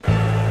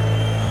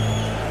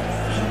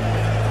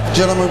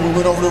Gentlemen, we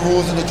went over the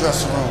rules in the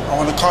dressing room. I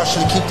want to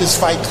caution you to keep this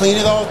fight clean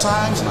at all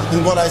times,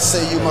 and what I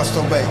say you must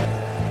obey.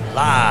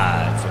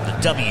 Live from the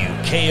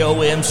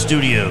WKOM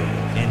studio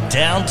in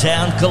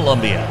downtown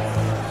Columbia,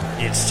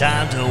 it's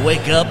time to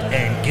wake up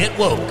and get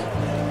woke.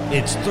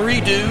 It's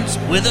Three Dudes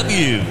with a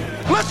View.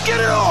 Let's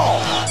get it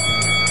on!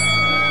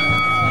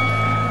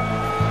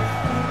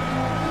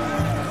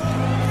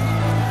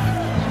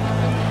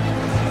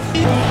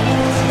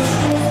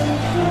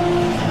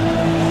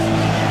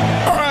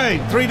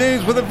 Three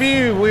Dudes with a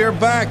View. We are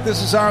back.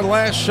 This is our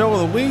last show of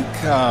the week.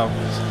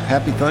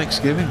 Happy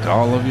Thanksgiving to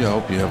all of you. I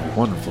hope you have a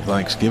wonderful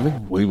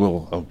Thanksgiving. We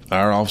will.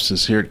 Our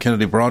offices here at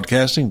Kennedy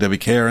Broadcasting,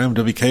 WKRM,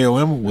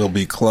 WKOM, will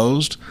be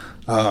closed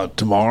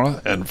tomorrow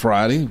and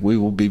Friday. We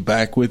will be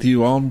back with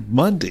you on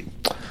Monday,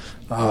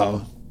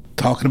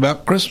 talking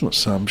about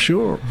Christmas. I'm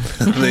sure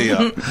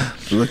the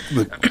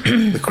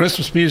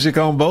Christmas music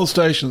on both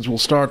stations will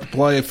start to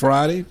play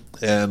Friday,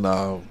 and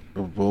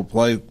we'll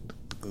play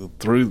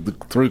through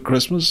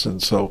Christmas,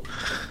 and so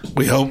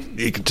we hope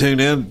you can tune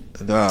in,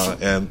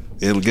 and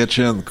it'll get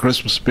you in the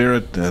Christmas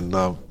spirit, and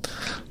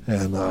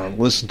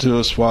listen to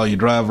us while you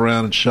drive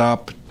around and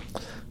shop,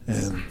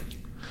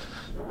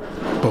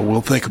 but we'll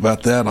think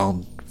about that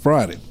on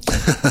Friday.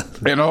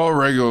 And all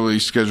regularly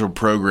scheduled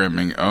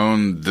programming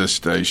on this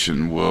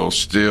station will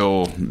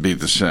still be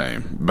the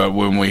same, but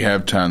when we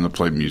have time to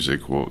play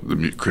music,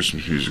 the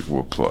Christmas music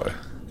will play.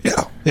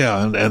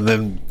 Yeah, and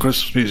then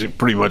Christmas music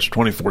pretty much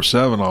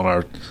 24/7 on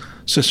our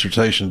sister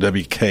station,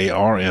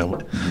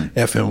 WKRM,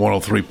 FM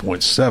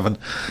 103.7.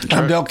 Okay.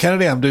 I'm Del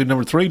Kennedy. I'm dude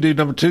number 3. Dude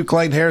number 2,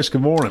 Clayton Harris.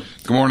 Good morning.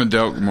 Good morning,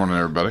 Del. Good morning,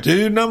 everybody.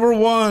 Dude number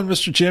 1,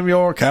 Mr. Jim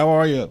York. How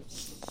are you?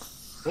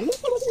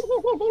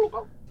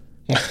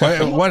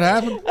 What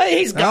happened?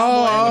 He's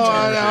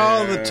gobbling.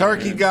 Oh, the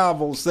turkey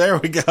gobbles. There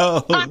we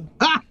go.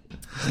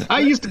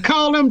 I used to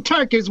call them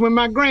turkeys when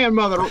my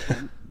grandmother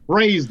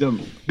raised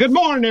them. Good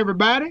morning,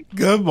 everybody.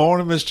 Good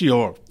morning, Mr.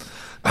 York.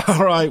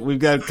 All right, we've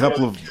got a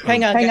couple of...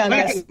 Hang on,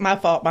 guys. My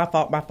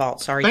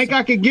fault. Sorry. Think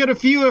I could get a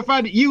few if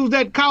I'd use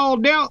that call,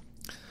 Del?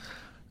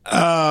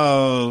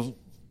 I've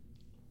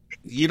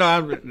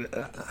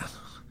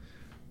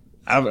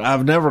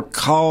never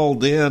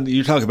called in...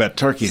 You talk about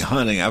turkey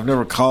hunting. I've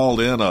never called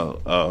in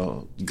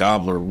a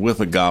gobbler with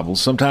a gobble.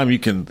 Sometimes you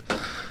can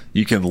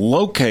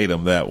locate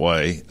them that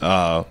way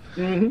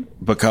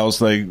because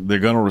they're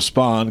going to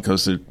respond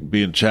because they're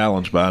being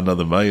challenged by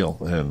another male,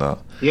 and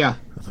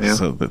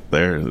so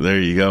there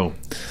you go.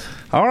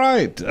 All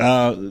right,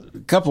 a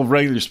couple of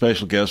regular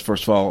special guests.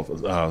 First of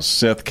all,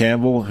 Seth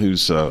Campbell,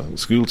 who's a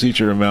school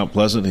teacher in Mount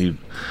Pleasant. He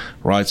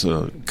writes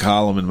a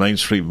column in Main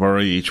Street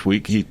Murray each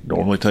week. He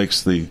normally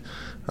takes the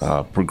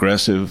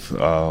progressive,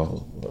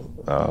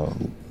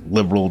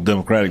 liberal,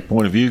 democratic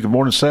point of view. Good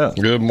morning, Seth.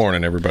 Good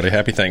morning, everybody.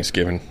 Happy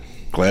Thanksgiving.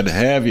 Glad to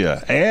have you.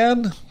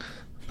 And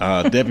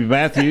Debbie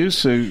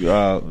Matthews,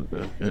 who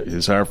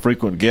is our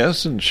frequent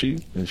guest, and she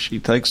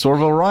takes sort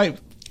of a right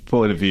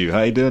point of view.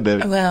 How you doing,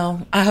 Debbie?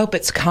 Well, I hope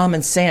it's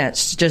common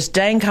sense, just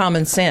dang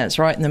common sense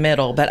right in the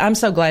middle. But I'm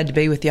so glad to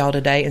be with y'all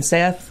today. And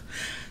Seth,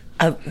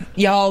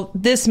 y'all,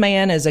 this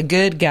man is a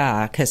good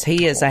guy because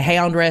he is a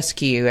hound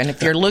rescue. And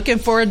if you're looking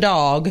for a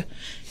dog,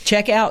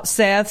 check out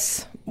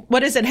Seth's...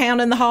 What is it,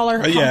 Hound in the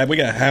Holler? Yeah, we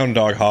got Hound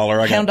Dog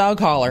Holler. Hound Dog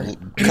Holler.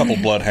 A couple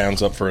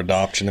bloodhounds up for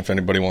adoption if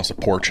anybody wants a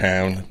porch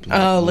hound.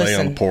 Lay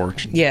on the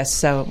porch. Yes,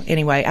 so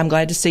anyway, I'm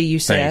glad to see you,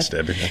 Seth. Thanks,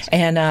 Debbie.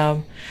 And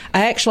I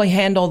actually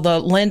handle the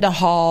Linda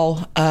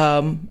Hall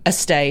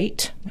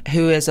estate,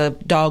 who is a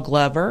dog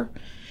lover.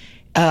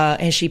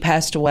 And she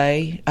passed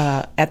away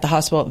at the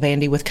hospital at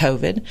Vandy with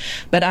COVID.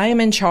 But I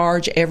am in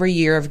charge every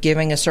year of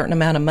giving a certain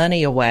amount of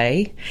money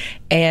away.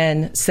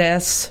 And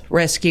Seth's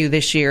Rescue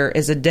this year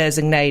is a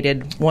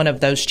designated one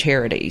of those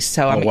charities.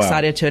 So I'm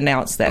excited to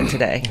announce that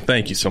today.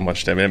 Thank you so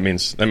much, Debbie. That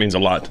means a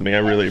lot to me. I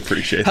really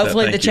appreciate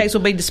Hopefully that. Hopefully the checks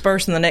will be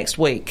dispersed in the next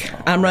week.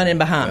 I'm running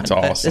behind. That's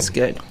awesome. It's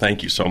good.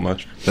 Thank you so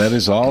much. That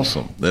is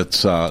awesome.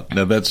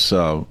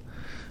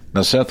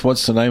 Now, Seth,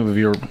 what's the name of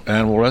your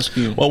animal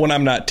rescue? Well, when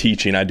I'm not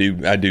teaching, I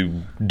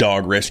do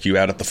dog rescue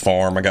out at the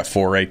farm. I got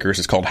 4 acres.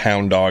 It's called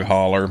Hound Dog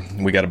Holler.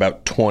 We got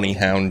about 20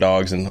 hound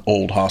dogs and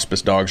old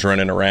hospice dogs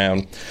running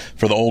around.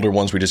 For the older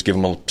ones, we just give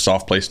them a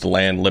soft place to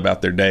land, live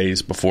out their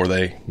days before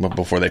they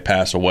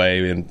pass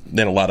away. And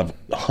then a lot of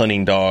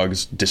hunting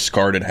dogs,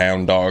 discarded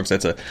hound dogs.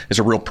 It's a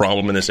real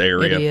problem in this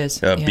area. It is.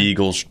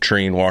 Beagles,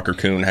 Treen, Walker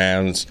Coon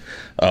hounds,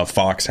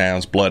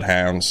 foxhounds,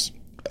 bloodhounds.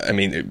 I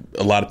mean,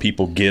 a lot of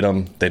people get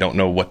them. They don't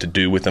know what to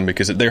do with them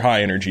because they're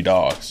high-energy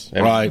dogs.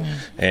 Right.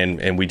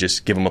 And we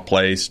just give them a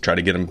place, try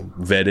to get them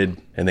vetted,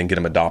 and then get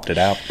them adopted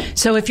out.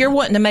 So if you're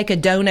wanting to make a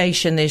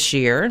donation this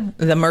year,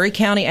 the Murray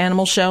County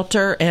Animal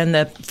Shelter and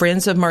the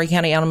Friends of Murray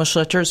County Animal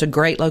Shelter is a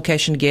great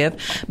location to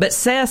give. But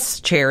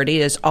Seth's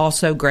charity is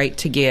also great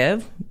to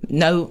give.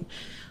 No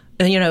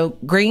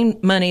green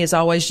money is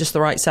always just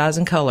the right size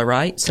and color,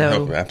 right?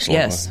 So,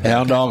 absolutely. Yes.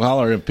 Hound Dog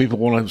Holler. If people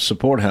want to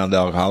support Hound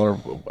Dog Holler,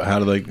 how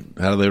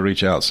do they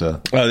reach out,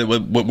 Seth?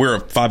 We're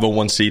a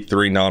 501c3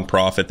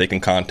 nonprofit. They can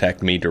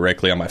contact me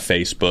directly on my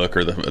Facebook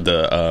or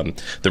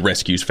the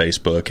Rescue's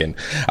Facebook. And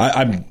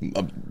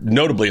I'm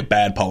notably a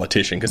bad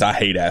politician because I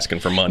hate asking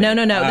for money. No.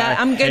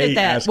 I'm good at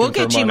that. We'll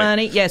get you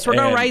money. Yes, we're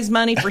going to raise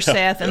money for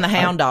Seth and the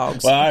Hound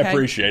Dogs. Well, I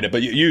appreciate it,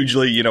 but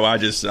usually, I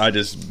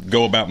just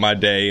go about my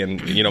day,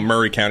 and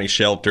Murray County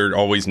Shelter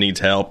always needs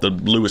help. The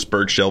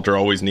Lewisburg Shelter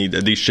always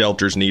these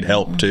shelters need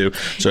help too.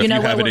 So if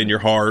you have it in your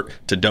heart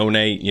to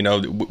donate,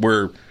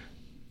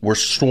 we're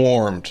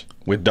swarmed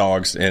with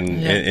dogs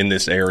in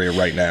this area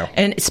right now.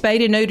 And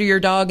spay and neuter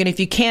your dog. And if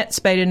you can't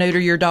spay and neuter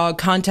your dog,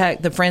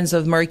 contact the Friends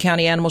of Murray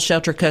County Animal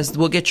Shelter, because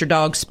we'll get your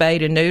dog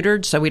spayed and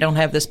neutered so we don't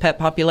have this pet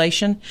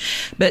population.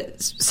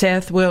 But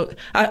Seth,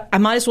 I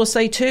might as well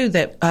say too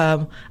that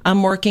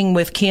I'm working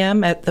with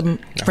Kim at the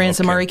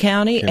Friends of Murray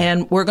County,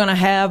 and we're going to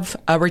have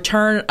a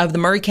return of the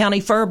Murray County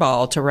Fur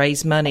Ball to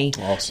raise money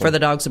for the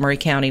dogs of Murray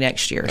County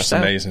next year. That's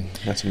amazing.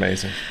 That's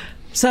amazing.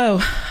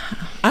 So,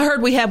 I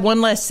heard we have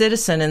one less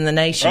citizen in the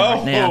nation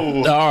right now.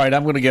 All right,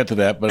 I'm going to get to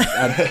that, but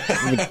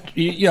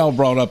y'all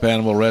brought up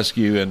animal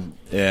rescue, and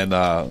as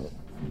a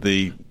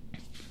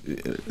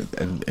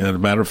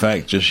matter of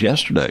fact, just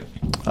yesterday,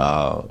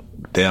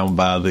 down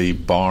by the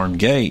barn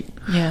gate,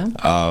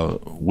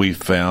 we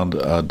found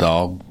a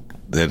dog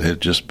that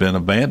had just been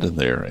abandoned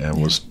there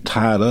and was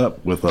tied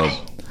up with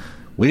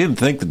we didn't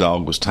think the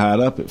dog was tied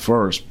up at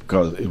first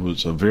because it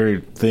was a very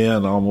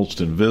thin,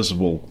 almost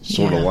invisible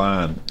sort of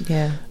line.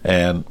 Yeah.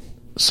 And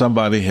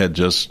somebody had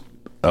just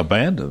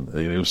abandoned.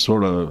 It was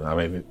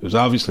it was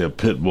obviously a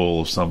pit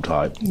bull of some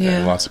type.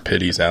 Yeah. Lots of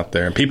pitties out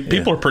there. And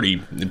people are pretty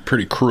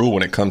cruel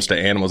when it comes to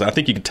animals. I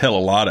think you can tell a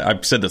lot.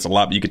 I've said this a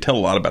lot, but you can tell a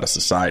lot about a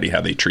society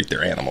how they treat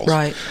their animals.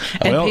 Right.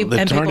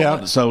 It turned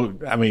out,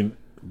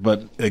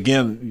 but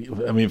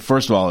again,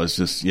 first of all, it's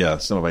just,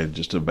 somebody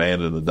just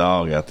abandoned the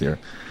dog out there.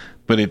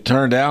 But it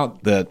turned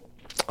out that,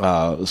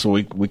 so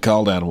we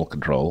called animal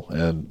control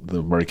and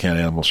the Murray County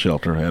Animal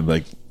Shelter, and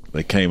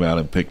they came out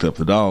and picked up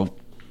the dog.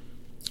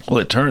 Well,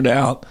 it turned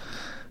out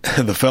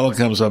the fellow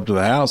comes up to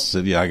the house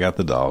and said, I got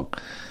the dog.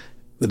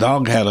 The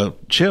dog had a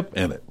chip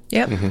in it.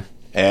 Yep. Mm-hmm.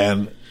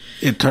 And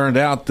it turned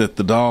out that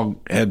the dog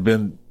had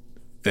been,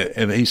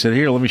 and he said,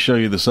 here, let me show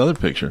you this other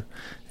picture.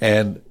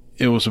 And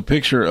it was a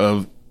picture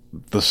of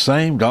the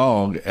same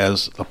dog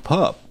as a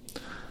pup.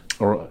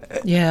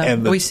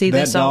 We see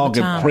this all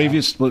the time. That dog had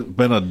previously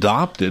been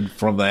adopted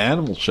from the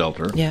animal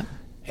shelter,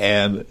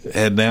 and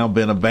had now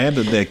been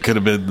abandoned. That could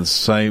have been the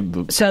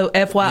same. So,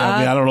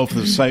 FYI, I don't know if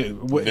it's the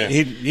same.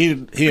 He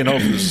didn't know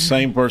if it was the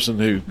same person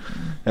who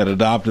had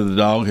adopted the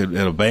dog had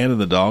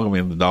abandoned the dog.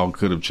 The dog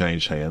could have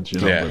changed hands.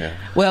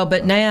 Well,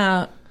 but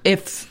now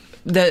if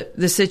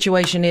the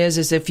situation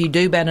is if you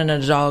do abandon a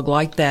dog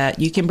like that,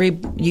 you can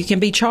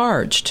be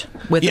charged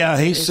with. Yeah,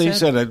 he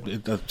said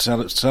it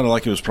sounded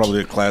like it was probably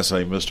a Class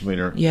A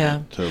misdemeanor.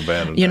 Yeah. To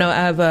abandon.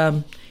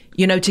 I've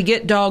to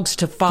get dogs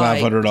to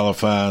fight. $500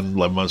 fine,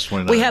 11 months,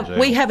 29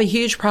 We have a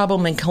huge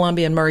problem in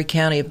Columbia and Murray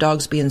County of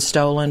dogs being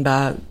stolen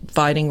by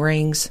fighting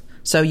rings.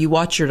 So you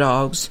watch your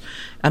dogs.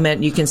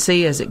 You can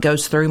see as it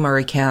goes through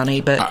Murray County.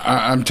 But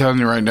I'm telling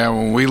you right now,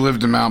 when we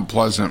lived in Mount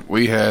Pleasant,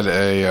 we had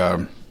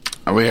a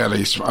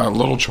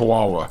little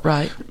Chihuahua.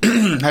 Right.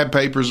 Had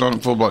papers on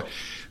it, full blood.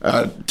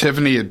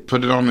 Tiffany had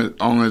put it on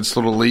its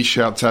little leash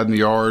outside in the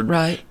yard.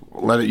 Right.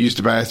 Let it use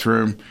the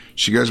bathroom.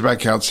 She goes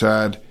back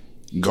outside.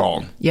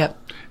 Gone. Yep.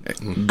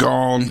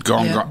 Gone.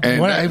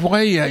 And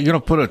why you going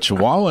to put a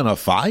Chihuahua in a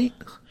fight?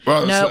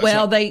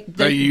 Well, they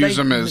use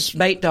them as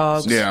bait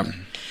dogs. Yeah.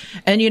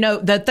 And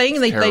the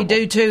thing that they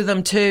do to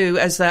them too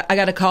is that I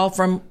got a call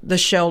from the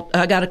shelter.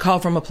 I got a call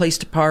from a police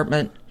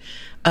department.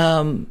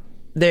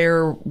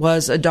 There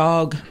was a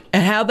dog,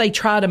 and how they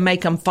try to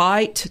make them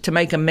fight, to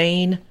make them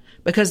mean,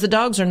 because the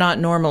dogs are not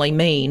normally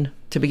mean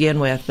to begin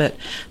with, but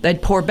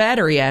they'd pour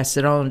battery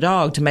acid on a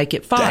dog to make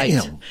it fight.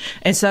 Damn.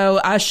 And so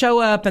I show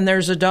up, and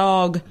there's a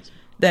dog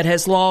that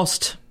has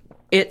lost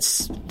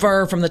its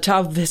fur from the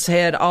top of his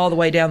head all the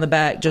way down the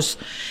back.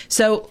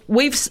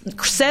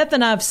 Seth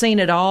and I've seen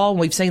it all.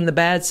 We've seen the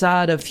bad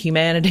side of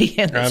humanity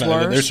and its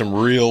worst. There's some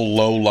real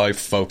low life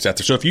folks out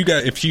there. So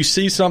if you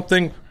see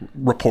something,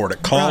 report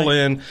it. Call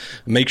in,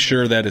 make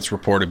sure that it's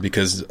reported,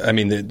 because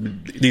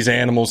these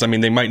animals,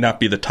 they might not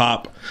be the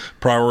top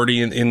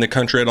priority in the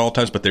country at all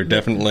times, but they're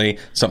definitely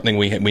something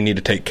we need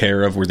to take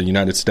care of. We're the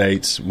United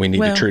States. We need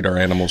to treat our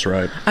animals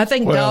right. I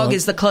think dog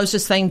is the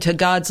closest thing to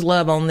God's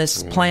love on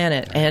this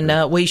planet,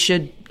 and we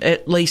should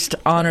at least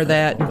honor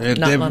that.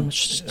 I'm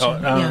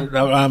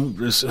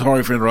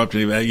sorry for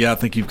interrupting you. I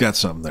think you've got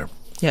something there.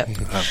 Yep.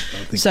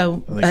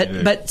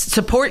 But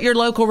support your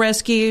local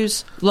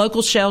rescues,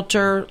 local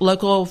shelter,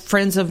 local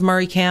Friends of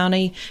Murray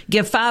County.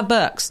 Give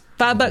 $5.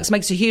 $5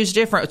 makes a huge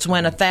difference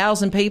when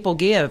 1,000 people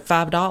give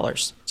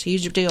 $5. It's a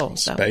huge deal.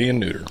 So. Spay and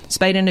neuter.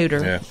 Spay and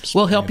neuter. Yeah,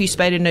 we'll help you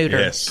spay and neuter.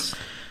 Yes.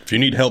 If you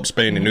need help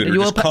spaying and neuter,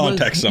 just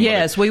contact somebody.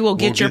 Yes, we will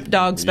get your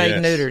dog spayed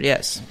and neutered.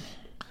 Yes.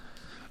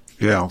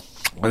 Yeah.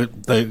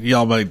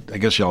 I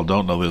guess y'all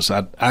don't know this.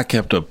 I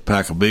kept a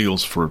pack of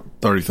Beagles for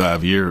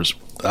 35 years,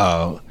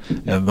 and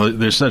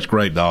they're such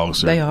great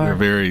dogs. They are. They're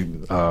very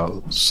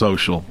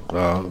social,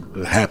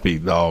 happy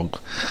dogs.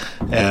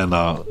 And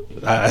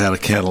I had a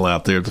kennel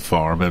out there at the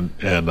farm,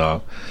 and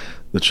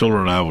the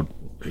children and I would,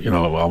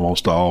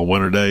 almost all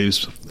winter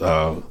days,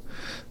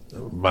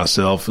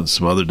 myself and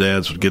some other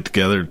dads would get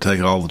together and take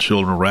all the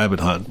children rabbit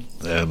hunting,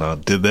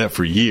 and did that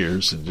for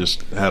years and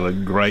just had a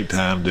great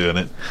time doing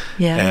it.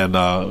 Yeah.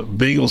 And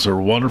Beagles are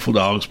wonderful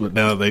dogs, but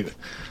now they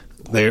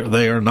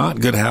are not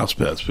good house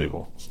pets,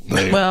 people.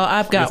 Well,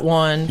 I've got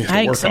one,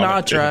 Hank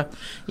Sinatra.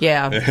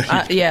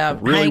 Yeah,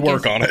 Really Hank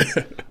work on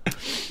it.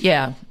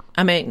 Yeah,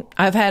 I mean,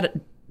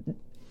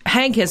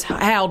 Hank has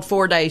howled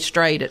 4 days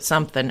straight at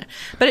something,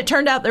 but it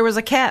turned out there was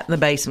a cat in the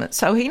basement,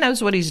 so he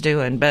knows what he's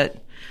doing. But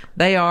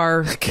they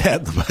are a cat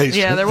in the basement.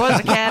 Yeah, there was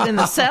a cat in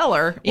the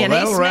cellar, and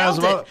he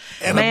smelled it.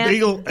 And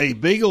a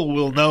beagle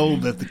will know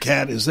that the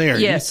cat is there.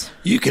 Yes,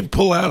 you can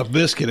pull out a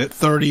biscuit at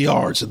 30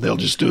 yards, and they'll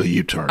just do a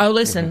U-turn. Oh,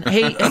 listen,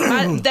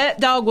 that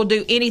dog will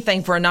do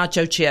anything for a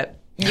nacho chip.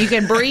 You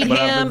can breed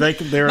him.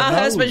 My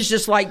husband's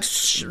just like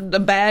the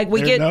bag.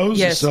 Their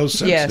nose is so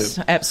sensitive. Yes,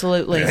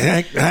 absolutely.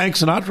 Hank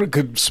Sinatra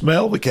could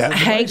smell the cat.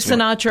 Hank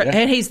Sinatra,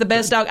 and he's the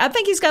best dog. I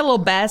think he's got a little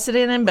Basset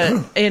in him,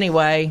 but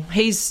anyway,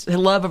 he's the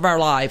love of our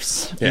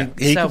lives. Yeah,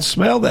 he can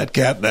smell that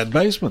cat in that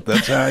basement.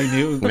 That's how he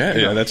knew.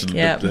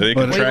 They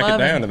can track it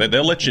down, and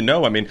they'll let you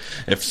know. I mean,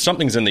 if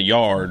something's in the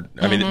yard,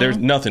 I mean, there's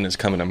nothing is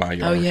coming in my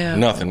yard. Oh yeah,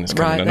 nothing is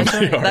coming in my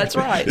yard. That's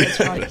right.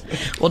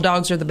 Well,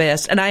 dogs are the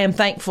best, and I am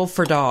thankful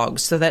for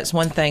dogs. So that's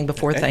one thing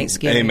before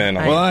Thanksgiving. Amen.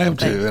 Well, I am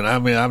too, and I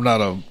mean, I'm not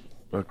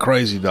a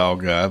crazy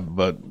dog guy,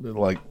 but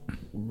I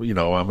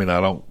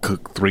don't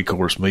cook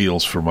 3-course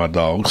meals for my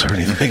dogs or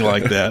anything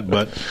like that.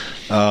 But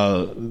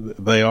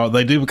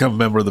they do become a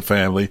member of the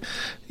family.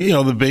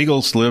 The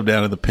Beagles live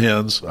down in the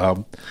pens.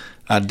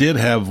 I did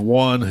have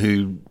one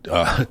who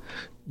dug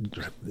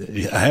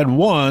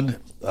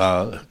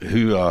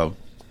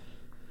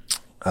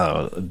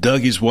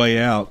his way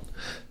out.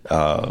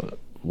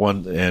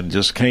 And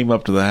just came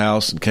up to the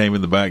house and came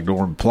in the back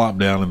door and plopped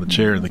down in the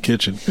chair in the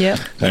kitchen. Yep.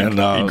 And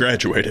he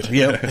graduated.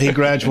 Yep, he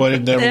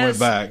graduated, never went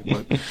back.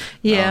 But,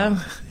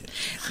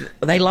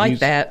 they like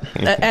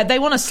that. They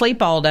want to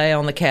sleep all day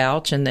on the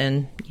couch, and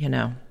then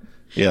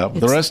Yeah,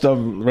 the rest of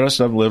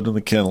them lived in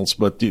the kennels,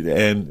 but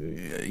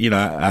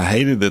I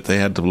hated that they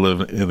had to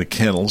live in the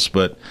kennels.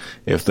 But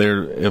if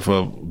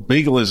a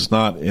beagle is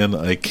not in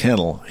a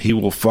kennel, he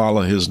or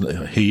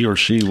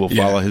she will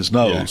follow his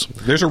nose.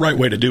 Yeah. There's a right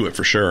way to do it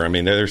for sure. I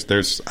mean,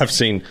 I've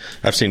seen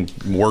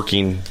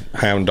working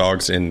hound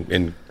dogs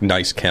in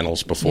nice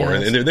kennels before,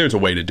 and there's a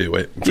way to do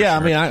it. Yeah,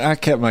 sure. I mean, I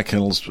kept my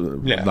kennels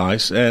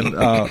nice, and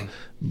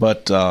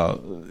but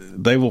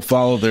they will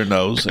follow their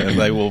nose, and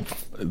they will.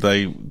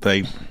 They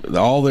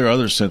all their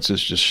other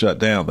senses just shut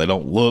down. They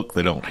don't look,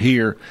 they don't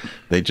hear,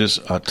 they just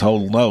a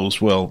total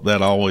nose. Well,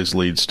 that always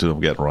leads to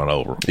them getting run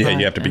over. Yeah,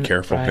 you have to be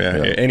careful. Right.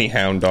 Yeah. Any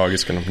hound dog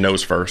is going to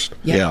nose first.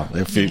 Yeah,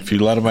 if you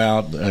let them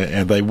out,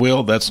 and they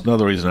will. That's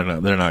another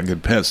reason they're not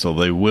good pets. So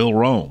they will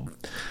roam,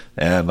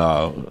 and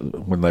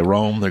when they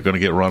roam, they're going to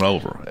get run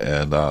over,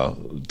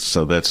 and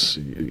so that's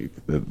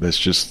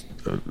just.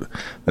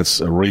 That's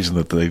a reason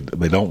that they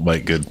don't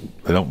make good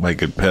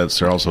pets.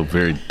 They're also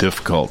very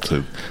difficult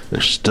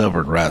they're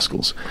stubborn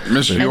rascals.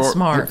 Mr. York,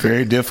 smart.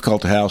 Very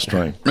difficult to house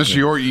train. Mr.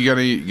 York, you got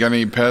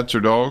any pets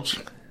or dogs?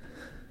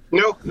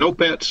 No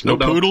pets. No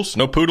dogs. poodles?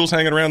 No poodles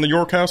hanging around the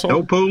York household?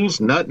 No poodles,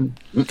 nothing.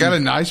 Got a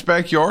nice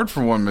backyard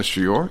for one,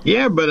 Mr. York.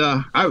 Yeah,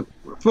 but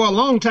for a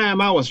long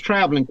time I was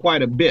traveling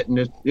quite a bit,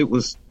 and it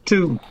was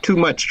too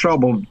much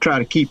trouble to try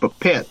to keep a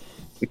pet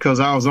because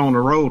I was on the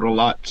road a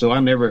lot, so I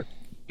never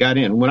got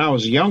in. When I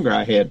was younger,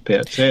 I had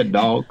pets, had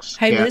dogs.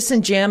 Hey, cats.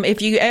 Listen, Jim,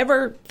 if you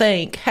ever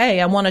think,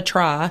 hey, I want to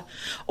try,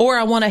 or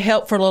I want to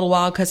help for a little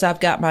while because I've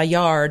got my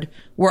yard,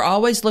 we're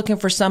always looking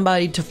for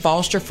somebody to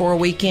foster for a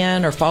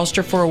weekend or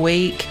foster for a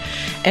week.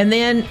 And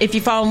then if you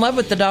fall in love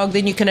with the dog,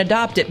 then you can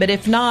adopt it. But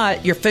if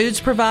not, your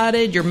food's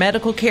provided, your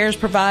medical care is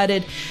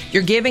provided.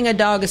 You're giving a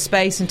dog a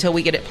space until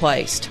we get it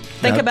placed.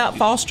 Think about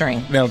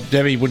fostering. Now,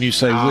 Debbie, when you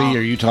say we,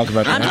 are you talking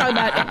about... I'm talking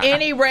about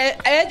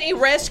any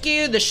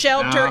rescue, the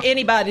shelter,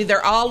 anybody.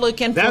 They're all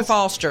looking for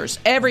fosters.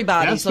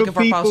 Everybody's looking for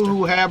fosters. That's for people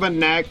who have a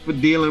knack for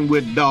dealing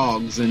with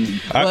dogs. And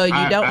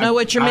you don't know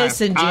what you're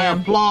missing, Jim. I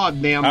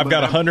applaud them. I've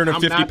got a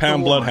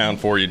 150-pound bloodhound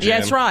for you, Jim.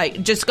 That's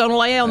right. Just going to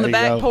lay on the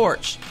back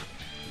porch.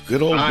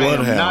 Good old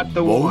bloodhound. I am not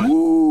the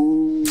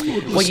one.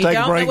 Let's take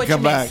a break and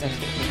come back.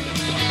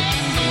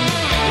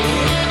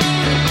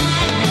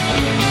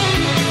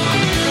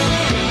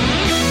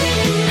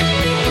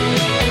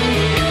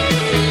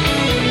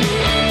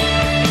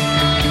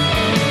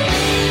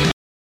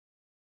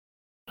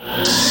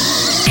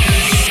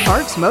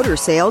 Parks Motor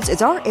Sales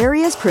is our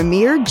area's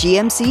premier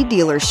GMC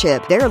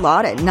dealership. Their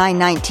lot at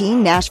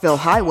 919 Nashville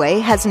Highway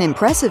has an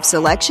impressive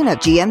selection of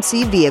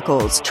GMC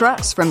vehicles.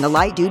 Trucks from the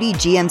light-duty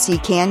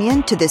GMC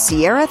Canyon to the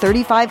Sierra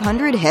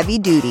 3500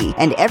 heavy-duty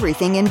and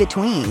everything in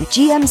between.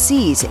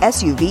 GMC's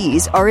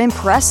SUVs are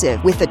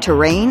impressive with the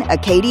Terrain,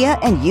 Acadia,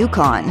 and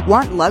Yukon.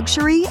 Want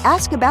luxury?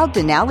 Ask about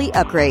Denali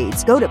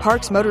upgrades. Go to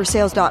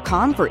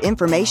parksmotorsales.com for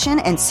information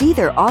and see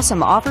their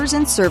awesome offers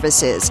and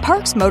services.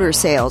 Parks Motor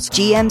Sales,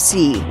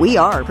 GMC. We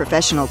are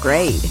professional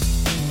grade.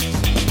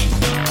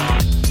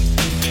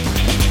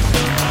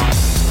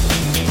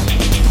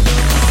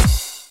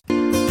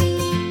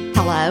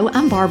 Hello,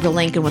 I'm Barbara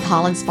Lincoln with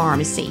Holland's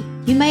Pharmacy.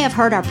 You may have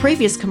heard our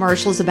previous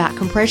commercials about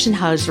compression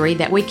hosiery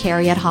that we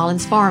carry at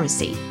Holland's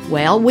Pharmacy.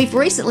 Well, we've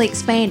recently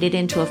expanded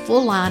into a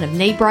full line of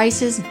knee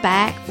braces,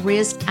 back,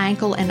 wrist,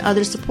 ankle, and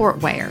other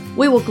support wear.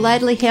 We will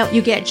gladly help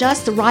you get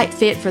just the right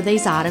fit for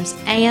these items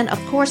and, of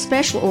course,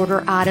 special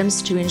order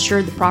items to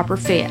ensure the proper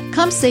fit.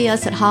 Come see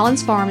us at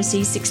Holland's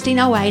Pharmacy,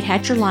 1608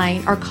 Hatcher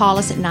Lane, or call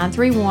us at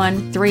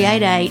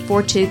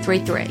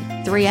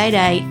 931-388-4233.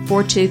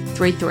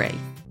 388-4233.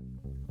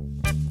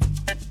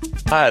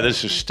 Hi,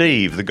 this is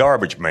Steve, the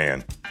garbage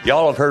man.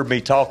 Y'all have heard me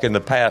talk in the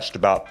past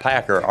about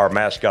Packer, our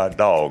mascot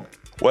dog.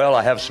 Well,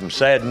 I have some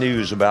sad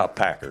news about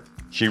Packer.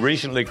 She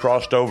recently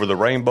crossed over the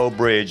Rainbow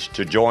Bridge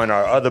to join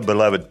our other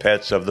beloved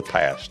pets of the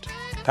past.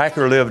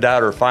 Packer lived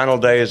out her final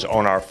days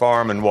on our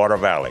farm in Water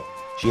Valley.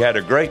 She had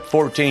a great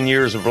 14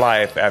 years of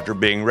life after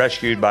being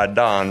rescued by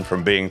Don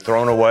from being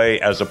thrown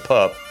away as a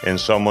pup in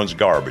someone's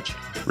garbage.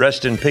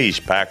 Rest in peace,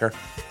 Packer.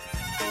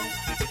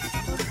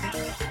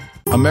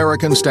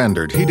 American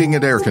Standard Heating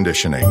and Air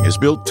Conditioning is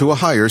built to a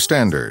higher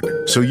standard,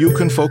 so you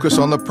can focus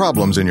on the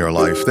problems in your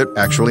life that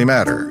actually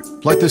matter,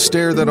 like the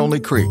stair that only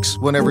creaks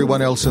when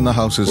everyone else in the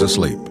house is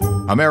asleep.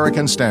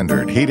 American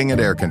Standard Heating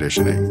and Air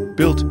Conditioning,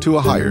 built to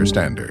a higher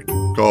standard.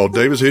 Call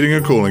Davis Heating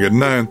and Cooling at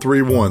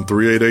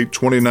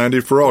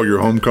 931-388-2090 for all your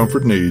home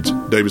comfort needs.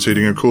 Davis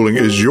Heating and Cooling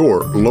is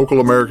your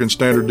local American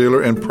Standard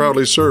dealer and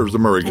proudly serves the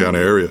Murray County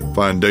area.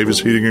 Find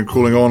Davis Heating and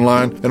Cooling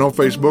online and on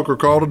Facebook or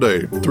call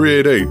today,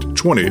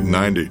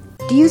 388-2090.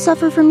 Do you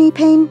suffer from knee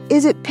pain?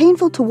 Is it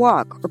painful to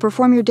walk or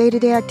perform your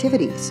day-to-day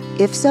activities?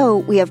 If so,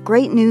 we have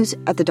great news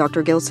at the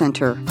Dr. Gill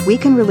Center. We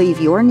can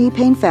relieve your knee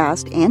pain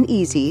fast and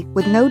easy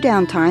with no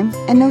downtime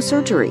and no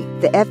surgery.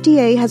 The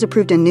FDA has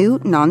approved a new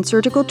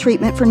non-surgical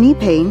treatment for knee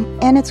pain,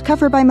 and it's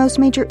covered by most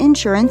major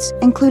insurance,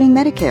 including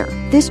Medicare.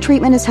 This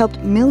treatment has helped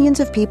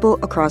millions of people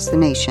across the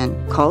nation.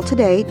 Call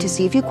today to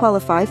see if you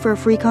qualify for a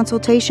free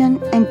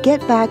consultation and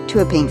get back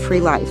to a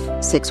pain-free life.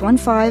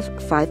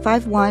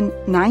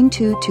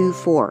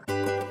 615-551-9224.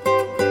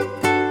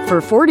 For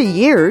 40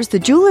 years, the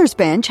Jeweler's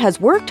Bench has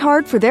worked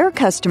hard for their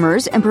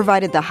customers and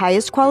provided the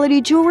highest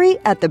quality jewelry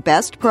at the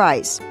best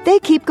price. They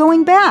keep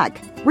going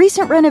back.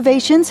 Recent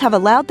renovations have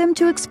allowed them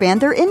to expand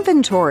their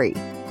inventory.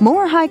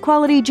 More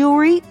high-quality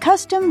jewelry,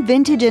 custom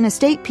vintage and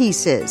estate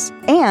pieces,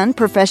 and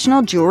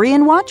professional jewelry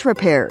and watch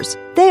repairs.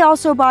 They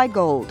also buy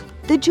gold.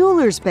 The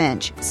Jeweler's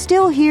Bench.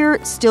 Still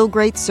here, still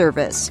great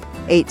service.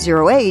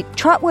 808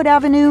 Trotwood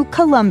Avenue,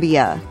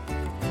 Columbia.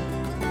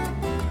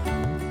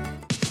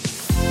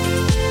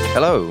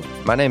 Hello,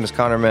 my name is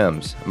Connor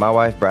Mims. My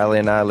wife Bradley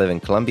and I live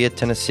in Columbia,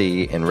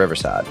 Tennessee in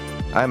Riverside.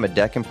 I am a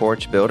deck and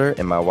porch builder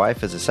and my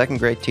wife is a second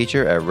grade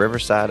teacher at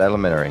Riverside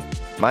Elementary.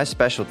 My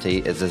specialty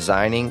is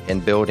designing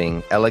and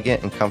building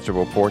elegant and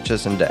comfortable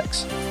porches and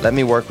decks. Let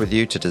me work with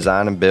you to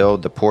design and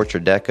build the porch or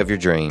deck of your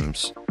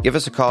dreams. Give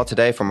us a call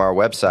today from our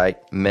website,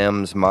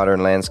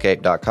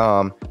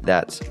 mimsmodernlandscape.com.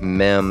 That's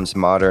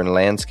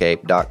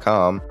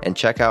mimsmodernlandscape.com, and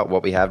check out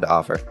what we have to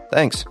offer.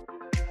 Thanks.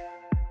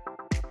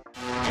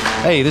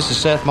 Hey, this is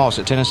Seth Moss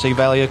at Tennessee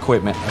Valley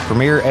Equipment, a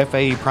premier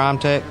FAE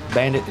PrimeTech,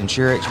 Bandit, and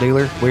Surex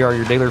dealer. We are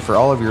your dealer for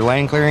all of your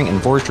land clearing and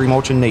forestry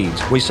mulching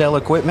needs. We sell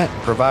equipment,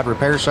 provide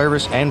repair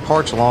service, and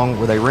parts along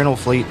with a rental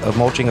fleet of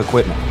mulching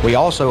equipment. We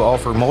also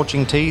offer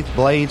mulching teeth,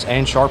 blades,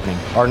 and sharpening.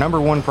 Our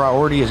number one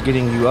priority is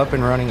getting you up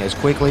and running as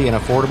quickly and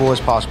affordable as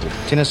possible.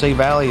 Tennessee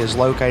Valley is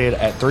located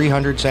at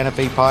 300 Santa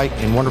Fe Pike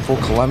in wonderful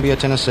Columbia,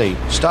 Tennessee.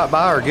 Stop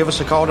by or give us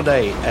a call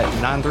today at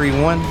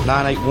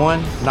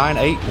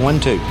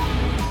 931-981-9812.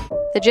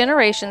 The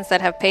generations that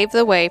have paved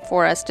the way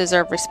for us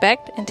deserve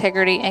respect,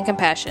 integrity, and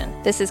compassion.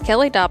 This is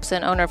Kelly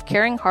Dobson, owner of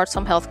Caring Hearts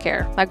Home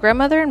Healthcare. My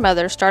grandmother and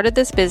mother started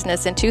this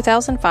business in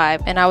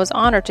 2005, and I was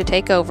honored to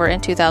take over in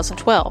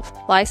 2012.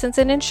 Licensed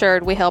and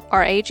insured, we help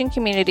our aging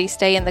community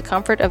stay in the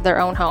comfort of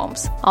their own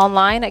homes.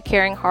 Online at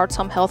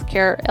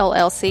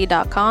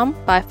caringheartshomehealthcarellc.com,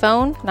 by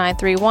phone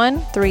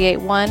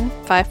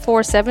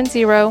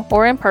 931-381-5470,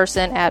 or in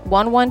person at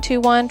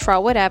 1121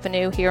 Trotwood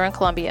Avenue here in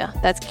Columbia.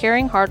 That's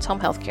Caring Hearts Home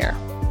Healthcare.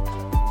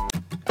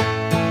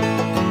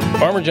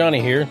 Farmer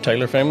Johnny here,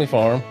 Taylor Family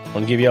Farm. I want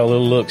to give you all a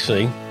little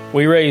look-see.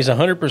 We raise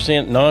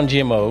 100%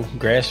 non-GMO,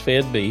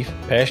 grass-fed beef,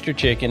 pasture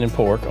chicken, and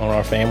pork on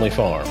our family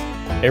farm.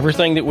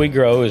 Everything that we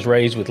grow is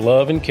raised with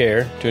love and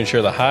care to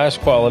ensure the highest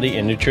quality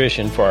and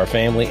nutrition for our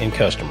family and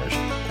customers.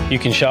 You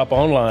can shop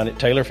online at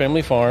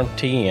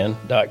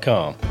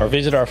TaylorFamilyFarmTN.com or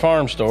visit our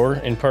farm store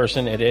in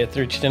person at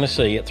Etheridge,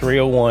 Tennessee at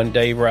 301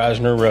 Dave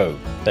Reisner Road.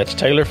 That's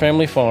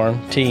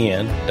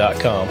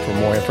TaylorFamilyFarmTN.com for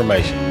more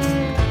information.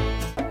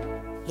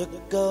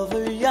 Look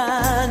over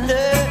yonder.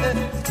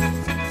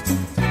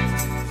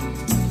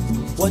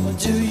 What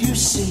do you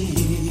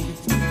see?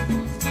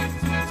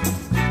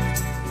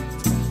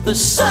 The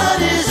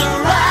sun is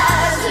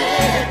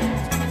rising,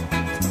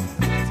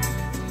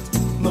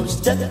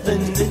 most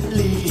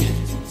definitely.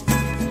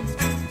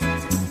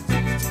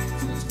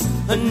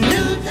 A new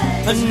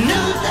day, a new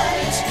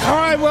day. All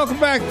right, welcome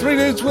back. 3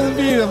 Dudes with a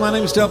View. My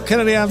name is Del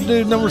Kennedy. I'm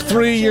dude number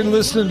 3. You're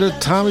listening to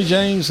Tommy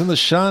James and the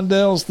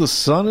Shondells. The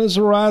sun is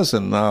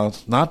rising.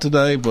 Not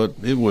today, but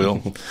it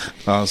will.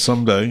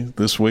 Someday,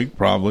 this week,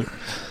 probably.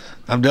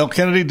 I'm Del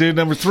Kennedy, dude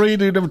number 3.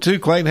 Dude number 2,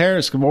 Clayton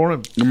Harris. Good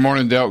morning. Good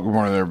morning, Del. Good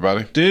morning,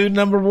 everybody. Dude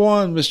number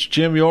 1, Mr.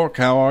 Jim York.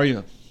 How are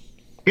you?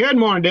 Good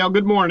morning, Del.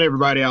 Good morning,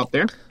 everybody out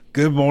there.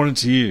 Good morning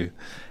to you.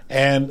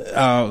 And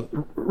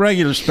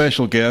regular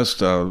special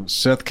guest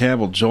Seth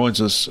Campbell joins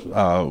us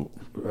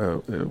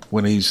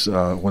when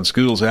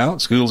school's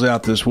out. School's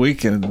out this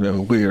week,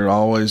 and we are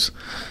always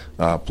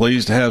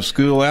pleased to have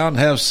school out and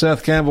have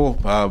Seth Campbell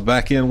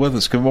back in with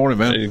us. Good morning,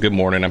 man. Hey, good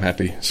morning. I'm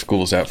happy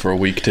school's out for a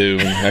week too,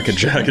 and I could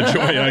join you for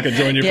a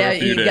few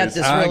days. You got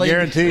this really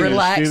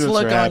relaxed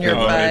look on your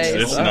face.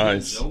 It's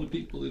nice. The only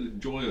people that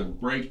enjoy a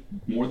break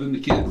more than the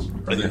kids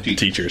are the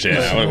teachers.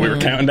 Yeah, we were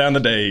counting down the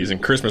days,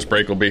 and Christmas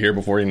break will be here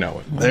before you know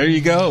it. There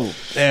you go.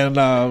 And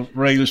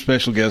regular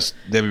special guest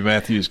Debbie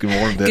Matthews. Good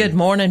morning, Debbie. Good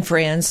morning,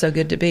 friends. So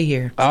good to be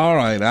here. All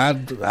right, I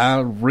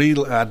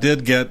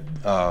did get.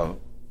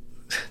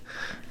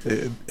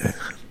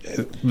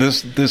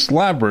 This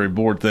library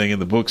board thing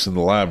and the books in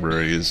the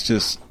library is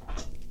just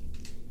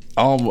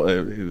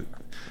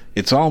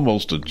it's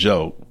almost a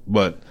joke,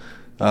 but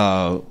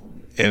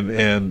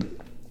and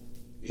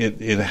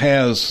it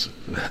has,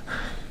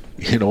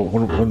 you know,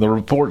 when the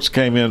reports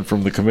came in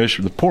from the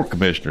commissioner, the poor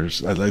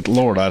commissioners,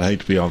 Lord, I'd hate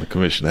to be on the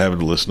commission having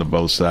to listen to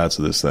both sides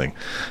of this thing.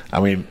 I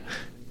mean,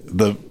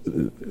 as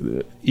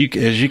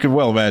you can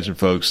well imagine,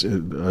 folks,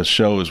 a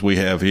show as we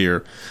have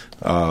here,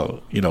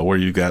 where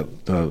you got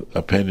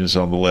opinions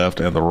on the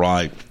left and the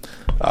right,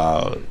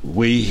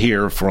 we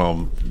hear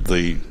from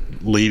the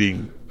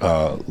leading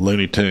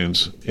Looney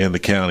Tunes in the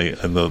county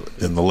in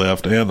the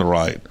left and the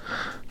right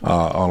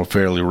on a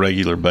fairly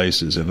regular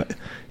basis, and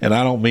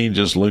I don't mean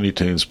just Looney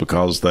Tunes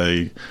because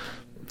they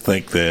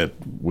think that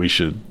we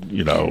should,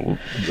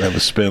 have to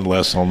spend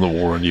less on the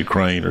war in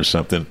Ukraine or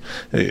something.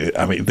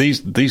 I mean,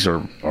 these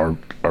are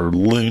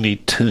Looney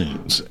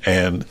Tunes,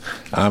 and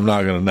I'm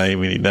not going to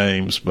name any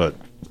names, but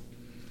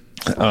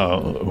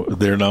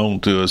they're known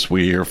to us.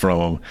 We hear from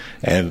them,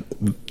 and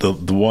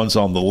the ones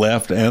on the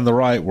left and the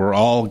right were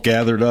all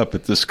gathered up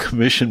at this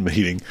commission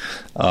meeting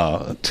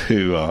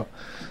to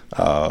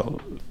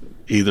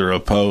either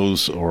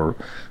oppose or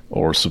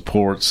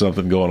support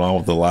something going on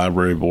with the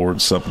library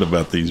board, something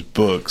about these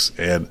books.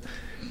 And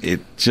it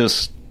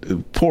just,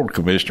 poor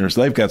commissioners,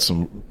 they've got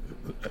some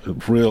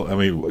real, I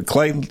mean,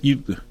 Clayton,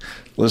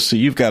 let's see,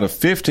 you've got a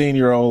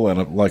 15-year-old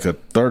and like a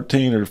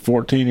 13 or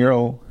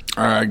 14-year-old.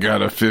 I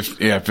got a 15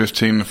 to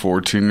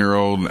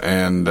 14-year-old,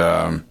 and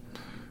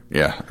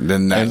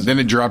then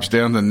it drops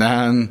down to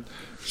 9,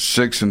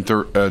 6, and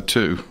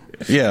 2.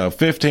 Yeah,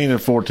 15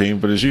 and 14,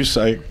 but as you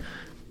say,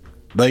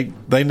 They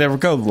never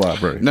go to the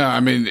library. No,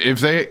 I mean, if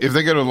they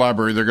go to the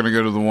library, they're going to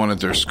go to the one at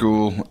their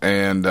school,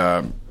 and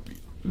now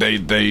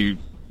the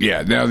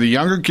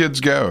younger kids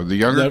go. The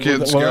younger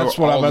kids go. That's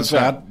what all I'm the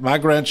time. saying. My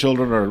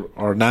grandchildren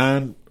are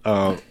 9,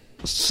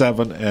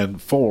 7, and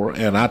 4,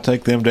 and I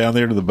take them down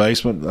there to the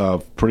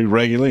basement pretty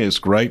regularly. It's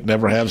great.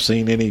 Never have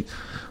seen any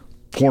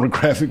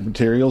pornographic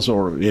materials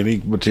or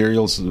any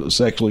materials,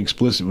 sexually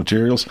explicit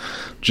materials.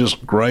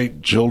 Just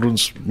great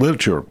children's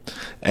literature,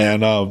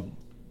 and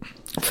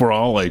for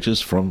all ages,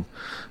 from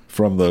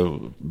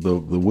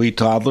the wee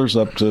toddlers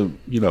up to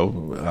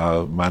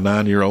my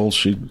 9-year-old.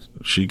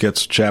 She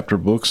gets chapter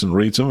books and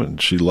reads them,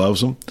 and she loves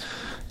them.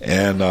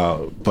 And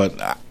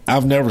but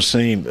I've never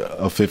seen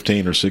a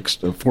 14 or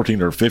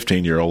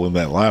 15-year-old in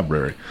that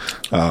library,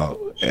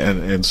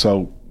 and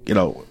so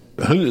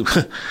who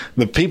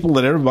the people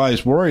that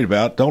everybody's worried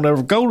about don't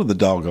ever go to the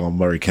doggone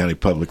Murray County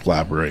Public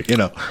Library,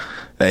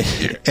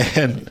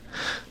 and.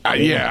 I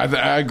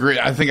agree.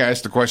 I think I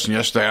asked the question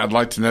yesterday. I'd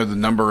like to know the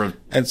number of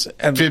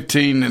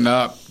 15 and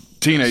up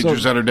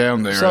teenagers that are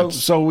down there.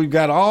 So we've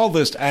got all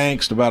this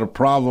angst about a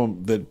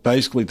problem that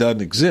basically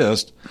doesn't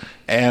exist,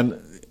 and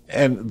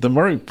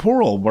the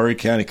poor old Murray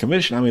County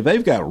Commission. I mean,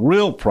 they've got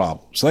real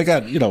problems. They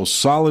got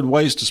solid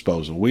waste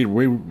disposal. We're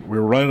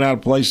running out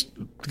of place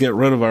to get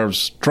rid of our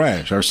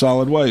trash, our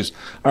solid waste,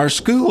 our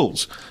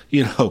schools.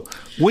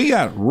 We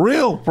got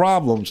real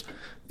problems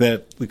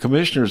that the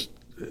commissioners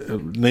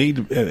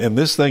need, and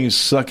this thing is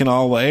sucking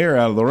all the air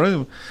out of the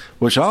room,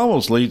 which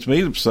almost leads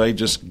me to say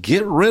just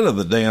get rid of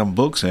the damn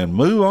books and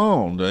move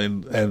on,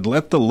 and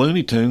let the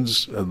Looney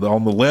Tunes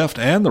on the left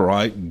and the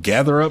right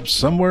gather up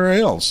somewhere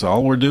else.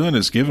 All we're doing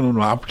is giving them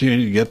an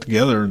opportunity to get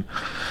together and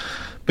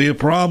be a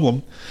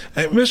problem.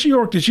 Hey, Mr.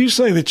 York, did you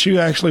say that you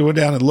actually went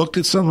down and looked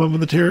at some of the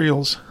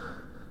materials?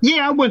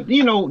 Yeah, I went.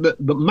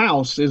 The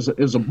Mouse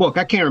is a book.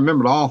 I can't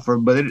remember the author,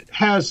 but it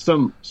has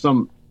some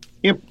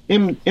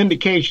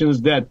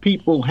indications that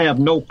people have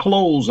no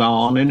clothes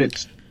on, and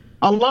it's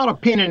a lot of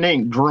pen and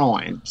ink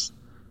drawings.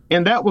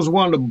 And that was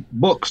one of the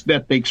books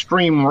that the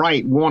extreme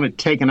right wanted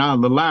taken out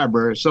of the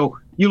library. So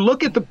you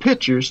look at the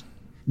pictures,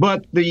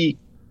 but the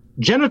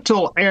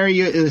genital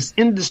area is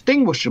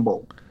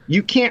indistinguishable.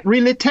 You can't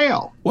really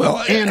tell.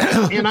 Well,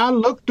 and I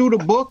looked through the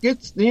book.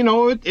 It's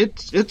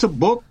it's a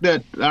book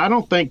that I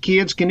don't think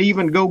kids can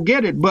even go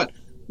get it. But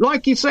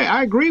like you say,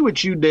 I agree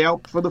with you,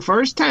 Dale. For the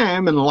first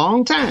time in a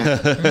long time,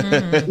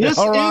 this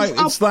All right, is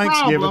a it's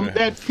Thanksgiving. problem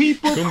that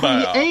people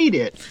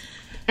created.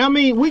 I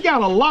mean, we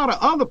got a lot of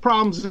other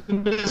problems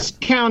in this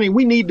county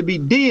we need to be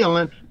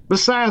dealing,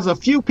 besides a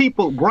few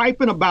people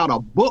griping about a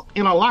book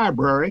in a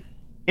library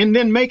and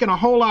then making a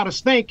whole lot of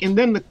stink. And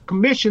then the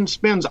commission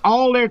spends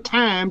all their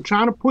time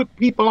trying to put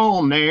people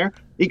on there,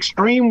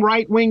 extreme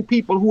right-wing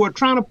people who are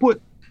trying to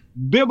put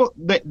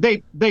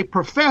they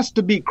profess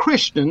to be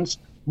Christians,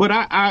 but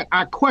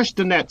I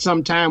question that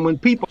sometime when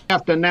people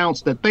have to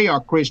announce that they are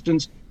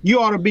Christians. You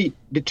ought to be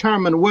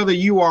determined whether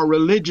you are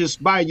religious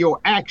by your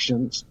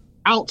actions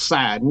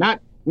outside, not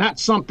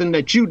something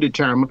that you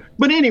determine.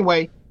 But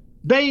anyway,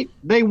 they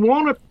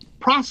want to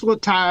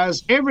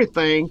proselytize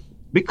everything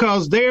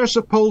because they're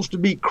supposed to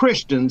be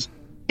Christians,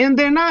 and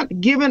they're not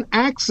giving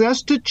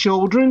access to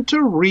children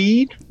to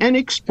read and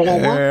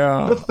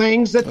explore the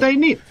things that they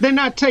need. They're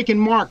not taking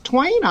Mark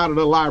Twain out of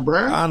the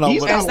library. I know.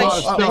 He's got a lot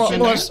of stuff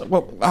in there.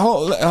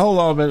 Hold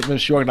on a minute,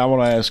 Ms. York. I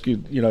want to ask you.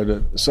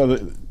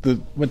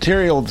 The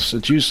materials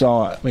that you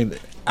saw. I mean,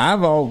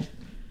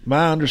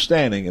 my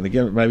understanding, and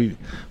again,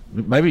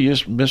 maybe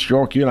just Miss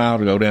York, you and I ought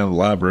to go down to the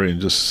library and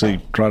just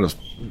try to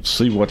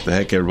see what the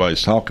heck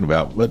everybody's talking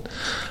about. But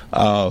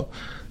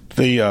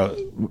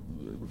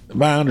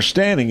my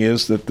understanding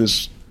is that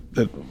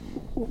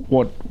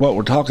what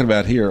we're talking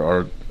about here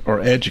are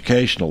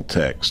educational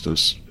texts of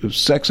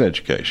sex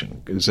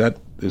education. Is that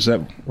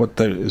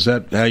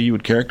how you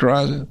would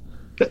characterize it?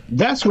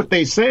 That's what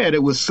they said.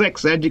 It was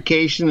sex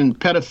education and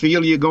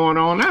pedophilia going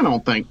on. I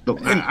don't think.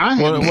 I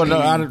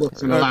haven't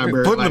books in the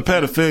library. Putting the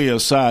pedophilia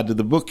aside, did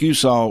the book you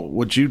saw,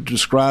 would you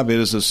describe it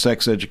as a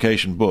sex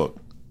education book?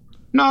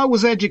 No, it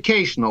was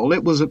educational.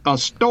 It was a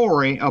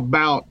story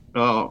about.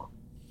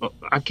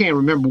 I can't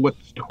remember what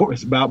the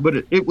story's about,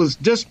 but it was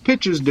just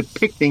pictures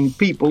depicting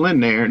people in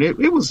there, and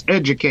it was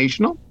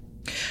educational.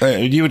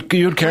 You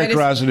would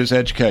characterize it as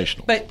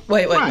educational. But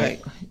wait.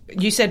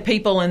 You said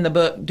people in the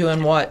book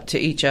doing what to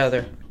each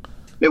other?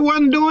 They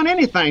wasn't doing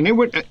anything. They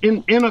were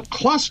in a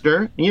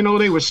cluster. They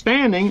were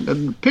standing.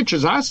 The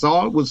pictures I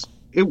saw,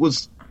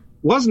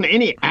 wasn't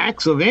any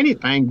acts of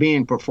anything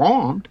being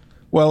performed.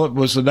 Well, it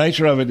was the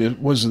nature of it.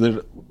 Was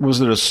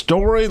it a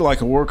story,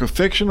 like a work of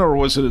fiction, or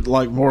was it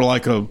more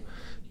like a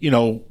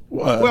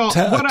text?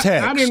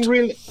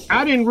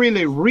 I didn't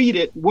really read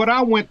it. What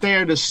I went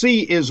there to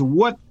see is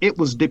what it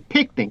was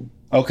depicting.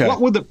 Okay.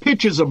 What were the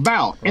pictures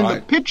about? And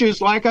the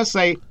pictures, like I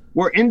say,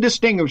 were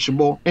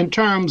indistinguishable in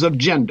terms of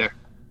gender.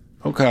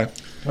 Okay.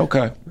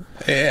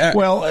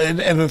 Well,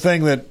 and the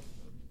thing that,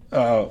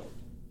 my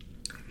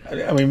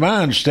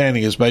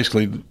understanding is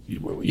basically,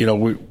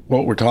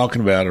 what we're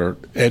talking about are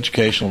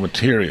educational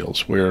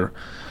materials where,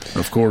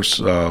 of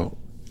course,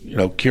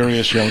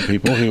 curious young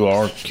people who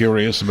are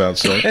curious about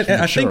sex.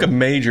 And I think a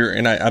major,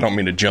 and I don't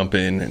mean to jump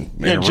in and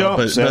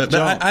interrupt, but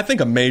I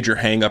think a major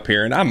hang up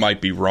here, and I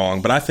might be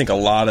wrong, but I think a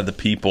lot of the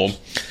people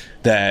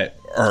that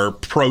are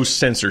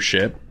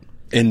pro-censorship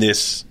in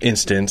this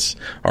instance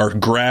are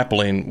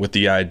grappling with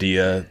the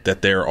idea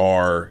that there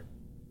are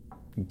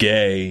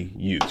gay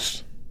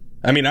youths.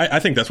 I mean, I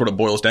think that's what it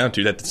boils down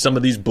to, that some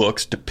of these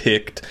books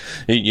depict,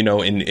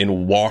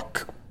 and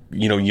walk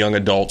young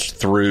adults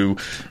through,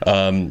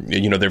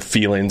 their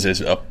feelings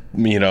as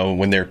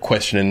when they're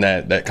questioning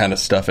that kind of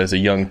stuff as a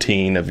young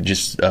teen of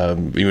just,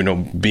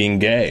 being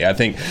gay. I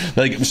think,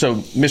 so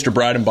Mr.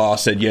 Breidenbaugh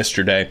said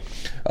yesterday,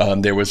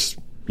 there was,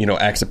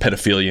 acts of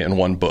pedophilia in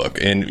one book.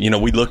 And,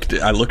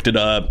 I looked it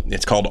up.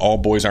 It's called All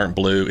Boys Aren't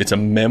Blue. It's a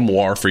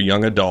memoir for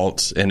young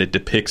adults, and it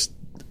depicts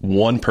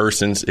one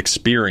person's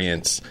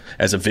experience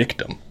as a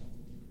victim.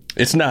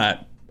 It's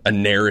not a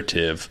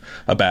narrative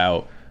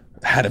about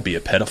how to be a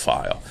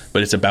pedophile,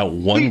 but it's about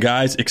one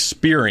guy's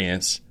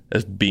experience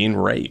as being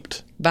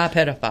raped by a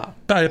pedophile.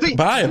 By a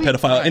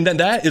pedophile. And then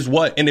that is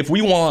what, and if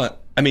we want,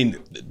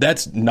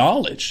 that's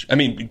knowledge.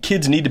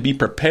 Kids need to be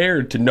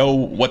prepared to know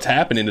what's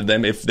happening to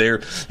them if a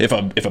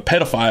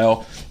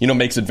pedophile,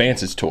 makes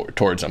advances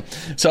towards them.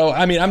 So,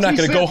 I'm not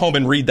going to go home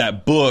and read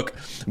that book,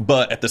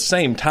 but at the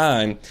same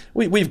time,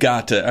 we've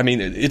got to,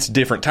 it's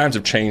different. Times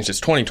have changed.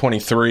 It's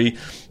 2023.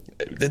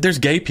 There's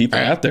gay people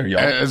out there,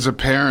 y'all. As a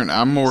parent,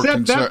 I'm more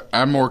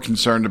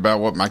concerned about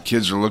what my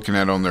kids are looking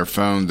at on their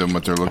phone than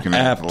what they're looking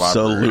at the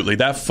library. Absolutely.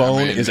 That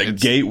phone is a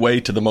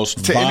gateway to the most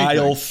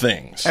vile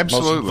things.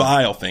 Absolutely. Most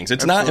vile things.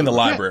 It's not in the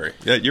library.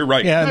 You're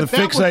right. Yeah, and the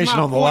fixation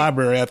on the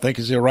library, I think,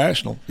 is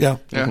irrational. Yeah.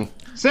 Yeah.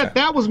 Seth,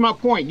 that was my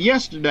point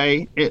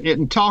yesterday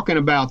in talking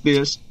about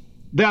this,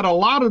 that a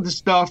lot of the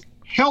stuff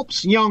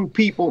helps young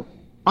people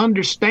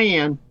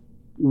understand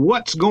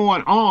what's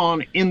going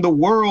on in the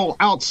world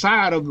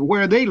outside of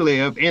where they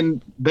live,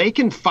 and they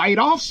can fight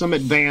off some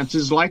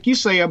advances, like you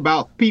say,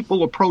 about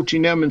people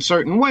approaching them in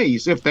certain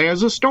ways if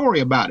there's a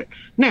story about it.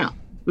 Now,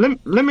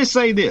 let me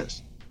say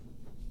this.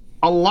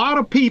 A lot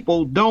of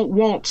people don't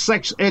want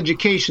sex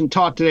education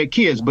taught to their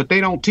kids, but they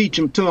don't teach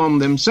them to them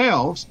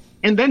themselves,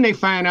 and then they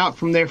find out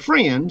from their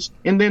friends,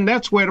 and then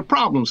that's where the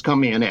problems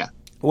come in at.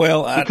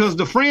 Well, because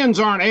the friends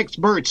aren't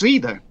experts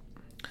either.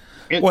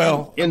 And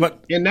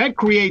that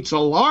creates a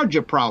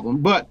larger problem.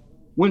 But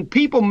when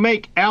people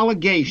make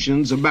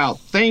allegations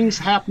about things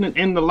happening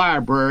in the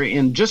library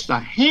and just a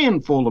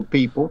handful of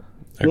people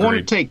want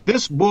to take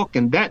this book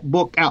and that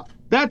book out,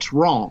 that's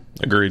wrong.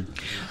 Agreed.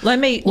 Let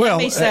me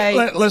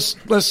say.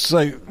 Let's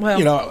say. Well,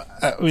 you know,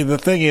 I mean, the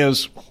thing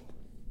is,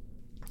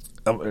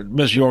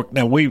 Ms. York.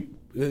 Now we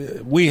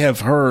have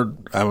heard.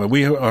 I mean,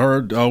 we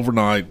heard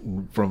overnight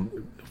from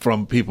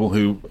people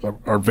who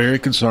are very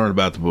concerned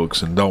about the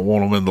books and don't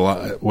want them in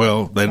the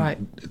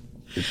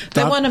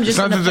they want them just it's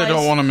not in that they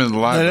don't want them in the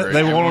library.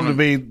 They want them to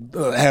be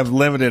have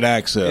limited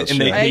access, and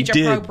they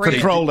did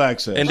controlled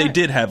access, and they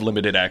did have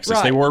limited access.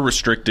 Right. They were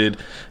restricted.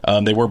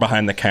 They were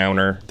behind the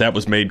counter. That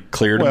was made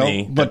clear to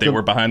me that they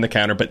were behind the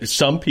counter. But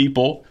some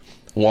people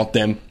want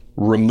them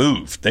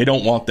removed. They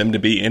don't want them to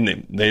be in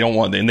them. They don't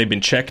want, and they've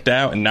been checked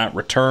out and not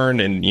returned.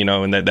 And you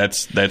know, and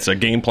that's a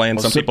game plan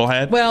some people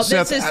had. Well,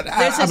 Seth,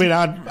 I mean,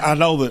 I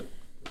know that.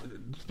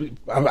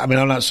 I mean,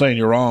 I'm not saying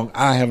you're wrong.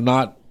 I have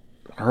not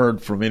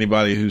heard from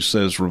anybody who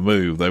says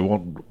remove. They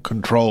want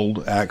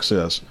controlled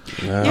access.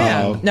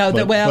 Yeah. I'm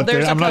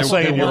not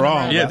saying you're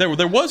wrong. Yeah,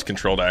 there was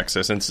controlled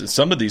access, and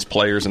some of these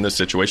players in this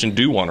situation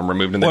do want them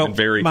removed, and they've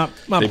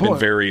been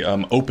very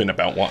open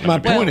about wanting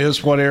them. My point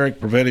is what Eric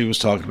Prevetti was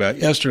talking about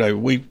yesterday.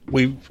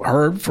 We've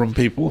heard from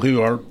people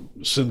who are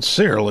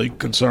sincerely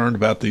concerned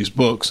about these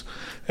books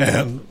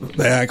and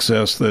the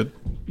access that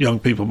young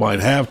people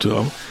might have to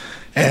them,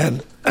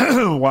 and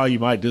while you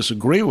might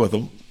disagree with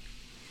them,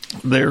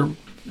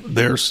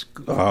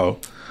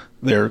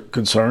 their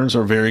concerns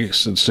are very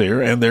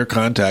sincere, and they're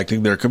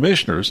contacting their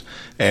commissioners.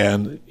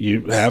 And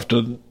you have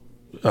to,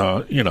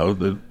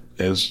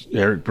 as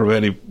Eric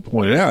Prevetti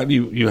pointed out,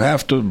 you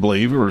have to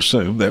believe or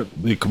assume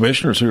that the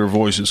commissioners who are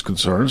voicing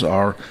concerns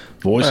are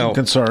voicing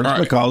concerns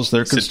because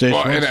their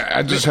constituents.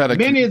 I just had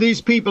many of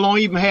these people don't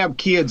even have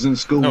kids in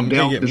school.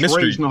 They're just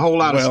raising a whole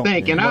lot of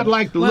stink. And I'd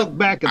like to look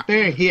back at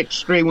their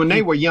history when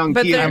they were young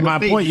kids. And my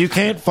point, you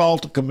can't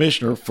fault a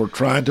commissioner for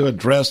trying to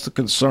address the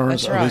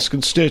concerns of his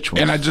constituents.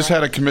 And I just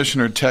had a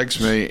commissioner text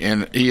me,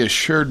 and he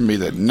assured me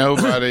that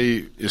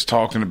nobody is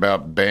talking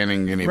about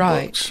banning any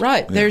books.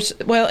 Right.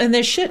 Yeah. And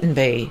there shouldn't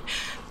be.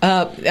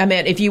 I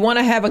mean, if you want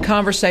to have a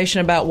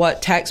conversation about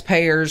what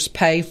taxpayers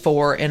pay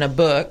for in a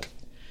book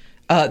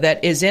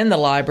that is in the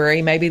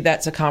library, maybe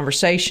that's a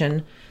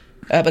conversation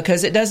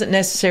because it doesn't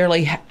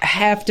necessarily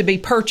have to be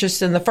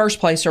purchased in the first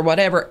place or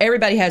whatever.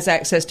 Everybody has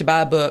access to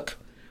buy a book,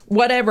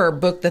 whatever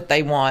book that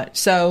they want.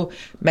 So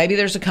maybe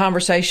there's a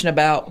conversation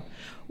about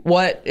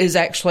what is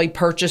actually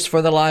purchased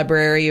for the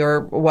library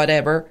or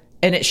whatever,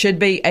 and it should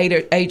be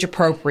age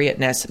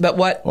appropriateness. But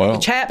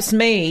what chaps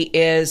me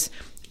is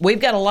we've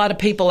got a lot of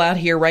people out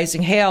here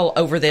raising hell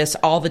over this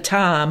all the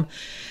time.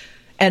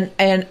 And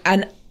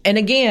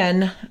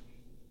again,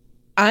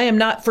 I am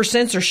not for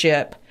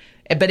censorship,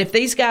 but if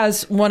these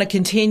guys want to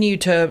continue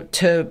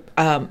to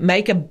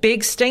make a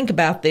big stink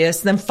about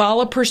this, then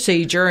follow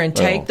procedure and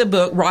take the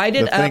book, write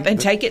it up, and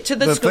take it to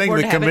the school board.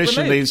 The thing the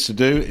commission needs to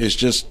do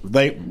is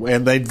they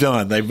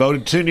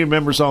voted 2 new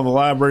members on the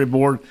library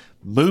board.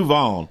 Move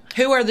on.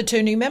 Who are the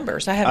 2 new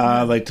members? I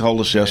haven't. They told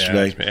us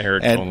yesterday. Yeah,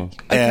 Eric told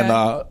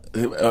us.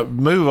 And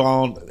move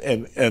on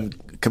and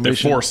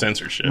commission. They're for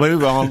censorship.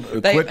 Move on.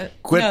 Quit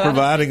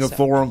providing a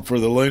forum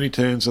for the Looney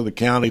Tunes of the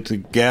county to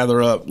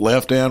gather up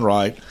left and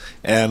right,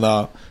 and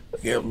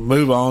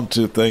move on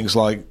to things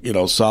like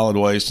solid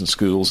waste in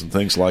schools and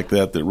things like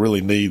that really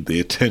need the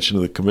attention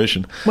of the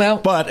commission. Well,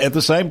 but at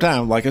the same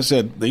time, like I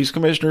said, these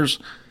commissioners,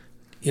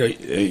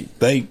 they.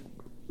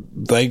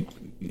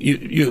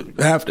 You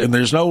have to, and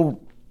there's no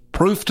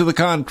proof to the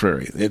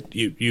contrary.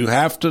 You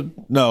have to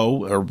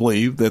know or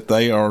believe that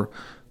they are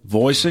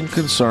voicing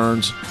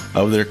concerns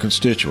of their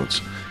constituents,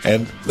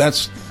 and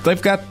that's the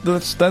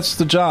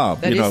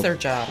job. That is their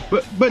job.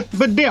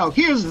 But Dale,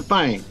 here's the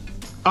thing: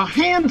 a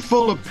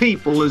handful of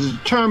people is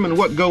determine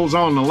what goes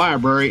on in the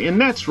library, and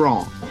that's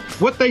wrong.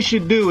 What they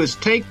should do is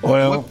take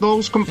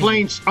those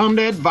complaints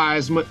under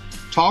advisement,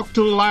 talk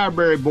to the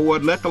library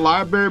board, let the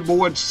library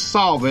board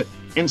solve it,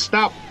 and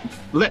stop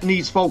letting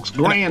these folks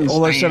grandstand.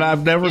 Well, listen,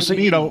 I've never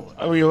seen,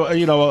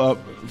 when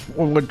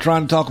we're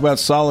trying to talk about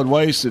solid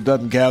waste, it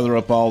doesn't gather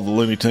up all the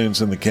Looney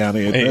Tunes in the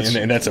county.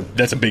 And that's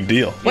a big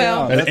deal.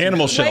 Well, an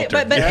animal shelter.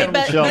 It doesn't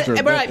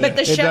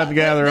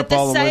gather up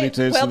all the Looney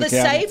Tunes in the county. Well, the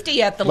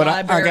safety at the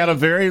library. I got a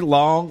very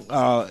long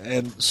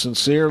and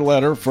sincere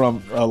letter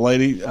from a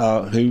lady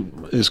who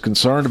is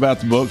concerned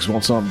about the books,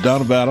 wants something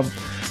done about them,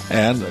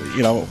 and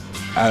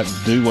I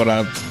do what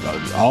I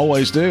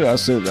always do. I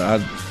said, I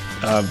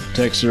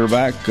texted her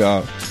back,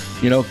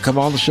 come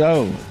on the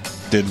show.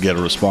 Didn't get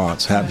a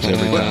response. Happens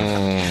every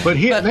time. But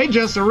here, they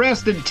just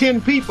arrested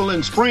 10 people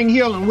in Spring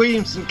Hill and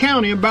Williamson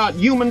County about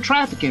human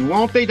trafficking.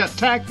 Won't they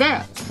attack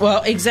that?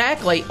 Well,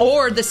 exactly.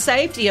 Or the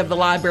safety of the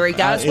library,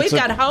 guys. We've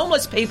got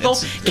homeless people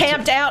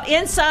camped out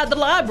inside the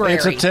library.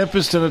 It's a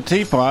tempest in a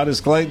teapot,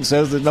 as Clayton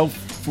says, that no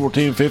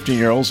 14,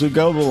 15-year-olds who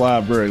go to the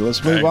library.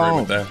 Let's move on.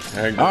 With that.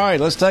 I agree. All right,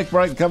 let's take a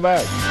break and come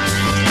back.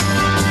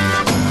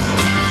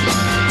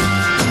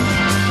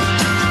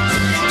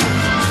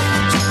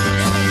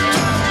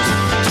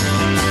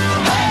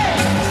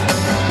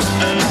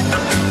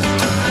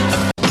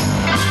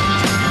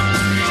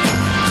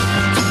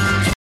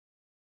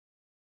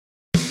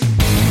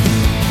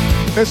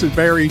 This is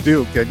Barry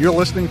Duke, and you're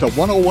listening to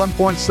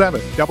 101.7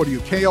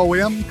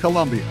 WKOM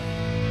Columbia.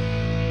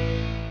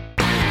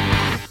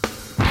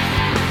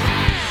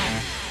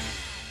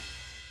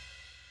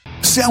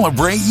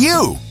 Celebrate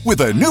you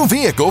with a new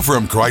vehicle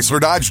from Chrysler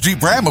Dodge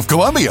Jeep Ram of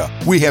Columbia.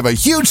 We have a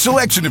huge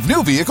selection of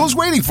new vehicles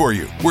waiting for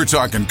you. We're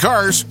talking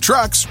cars,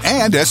 trucks,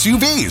 and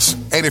SUVs.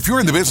 And if you're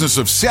in the business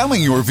of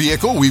selling your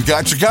vehicle, we've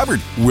got you covered.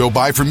 We'll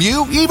buy from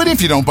you even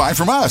if you don't buy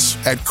from us.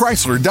 At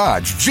Chrysler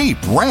Dodge Jeep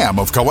Ram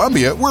of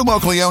Columbia, we're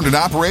locally owned and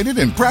operated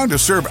and proud to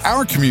serve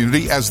our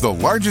community as the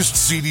largest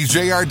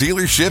CDJR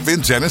dealership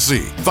in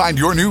Tennessee. Find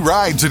your new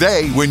ride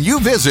today when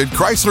you visit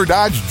Chrysler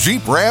Dodge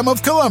Jeep Ram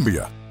of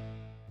Columbia.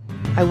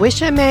 I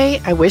wish I may,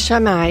 I wish I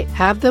might,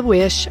 have the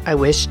wish I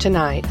wish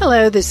tonight.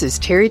 Hello, this is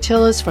Terry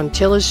Tillis from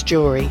Tillis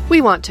Jewelry.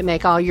 We want to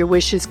make all your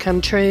wishes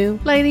come true.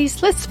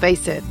 Ladies, let's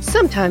face it,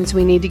 sometimes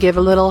we need to give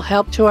a little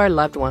help to our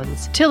loved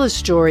ones.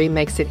 Tillis Jewelry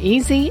makes it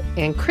easy,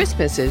 and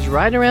Christmas is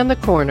right around the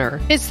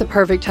corner. It's the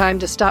perfect time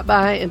to stop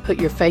by and put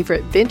your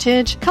favorite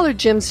vintage, colored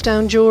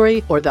gemstone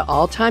jewelry, or the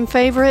all-time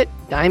favorite,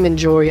 diamond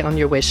jewelry on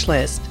your wish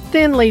list.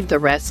 Then leave the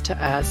rest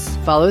to us.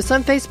 Follow us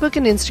on Facebook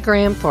and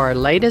Instagram for our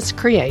latest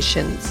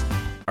creations.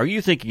 Are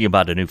you thinking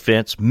about a new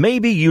fence?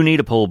 Maybe you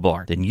need a pole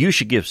barn. Then you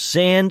should give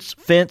Sands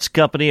Fence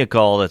Company a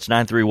call. That's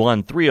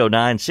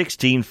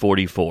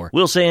 931-309-1644.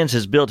 Will Sands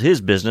has built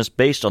his business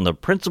based on the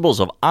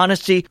principles of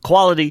honesty,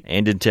 quality,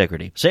 and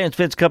integrity. Sands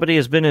Fence Company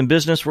has been in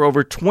business for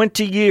over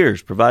 20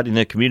 years, providing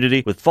the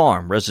community with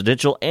farm,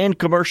 residential, and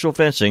commercial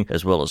fencing,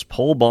 as well as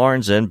pole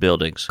barns and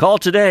buildings. Call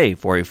today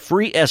for a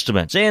free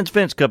estimate. Sands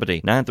Fence Company,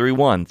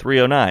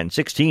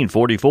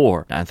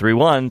 931-309-1644.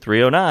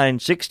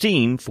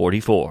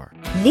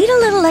 931-309-1644. Need a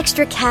little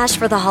extra cash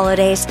for the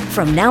holidays?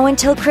 From now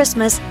until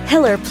Christmas,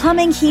 Hiller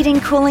Plumbing,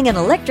 Heating, Cooling, and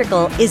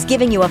Electrical is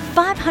giving you a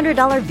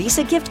 $500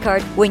 Visa gift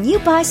card when you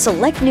buy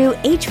select new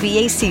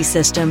HVAC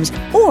systems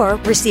or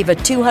receive a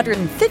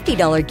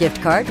 $250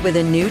 gift card with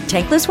a new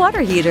tankless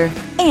water heater.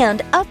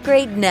 And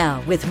upgrade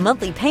now with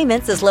monthly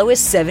payments as low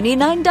as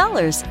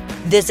 $79.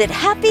 Visit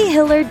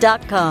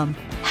happyhiller.com.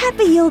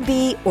 Happy you'll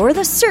be, or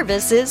the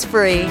service is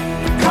free.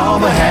 Call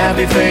the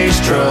Happy Face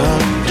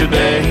Truck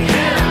today.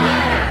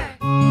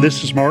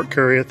 This is Mark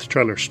Curry at the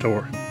Trailer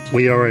Store.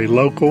 We are a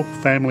local,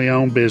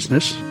 family-owned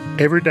business.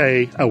 Every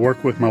day, I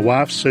work with my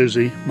wife,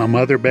 Susie, my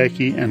mother,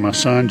 Becky, and my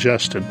son,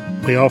 Justin.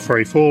 We offer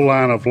a full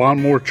line of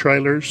lawnmower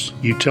trailers,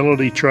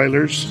 utility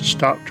trailers,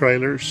 stock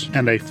trailers,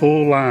 and a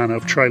full line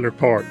of trailer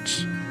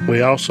parts.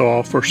 We also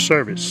offer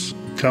service.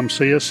 Come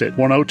see us at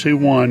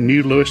 1021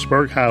 New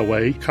Lewisburg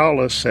Highway. Call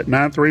us at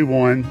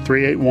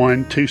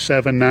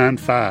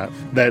 931-381-2795.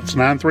 That's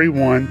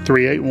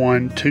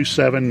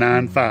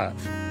 931-381-2795.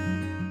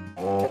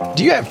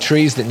 Do you have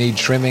trees that need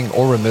trimming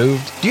or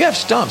removed? Do you have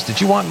stumps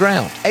that you want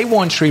ground?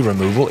 A1 Tree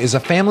Removal is a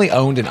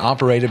family-owned and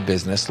operated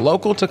business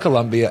local to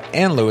Columbia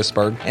and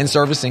Lewisburg and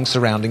servicing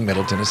surrounding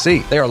Middle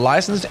Tennessee. They are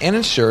licensed and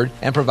insured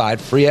and provide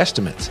free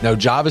estimates. No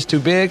job is too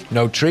big,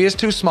 no tree is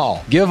too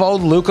small. Give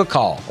old Luke a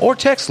call or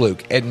text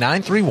Luke at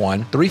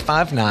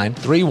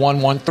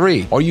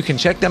 931-359-3113, or you can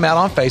check them out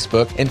on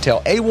Facebook and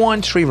tell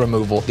A1 Tree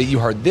Removal that you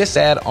heard this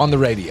ad on the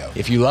radio.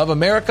 If you love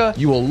America,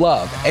 you will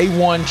love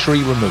A1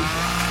 Tree Removal.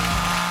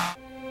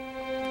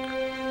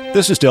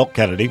 This is Del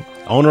Kennedy,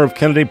 owner of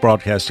Kennedy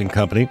Broadcasting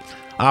Company,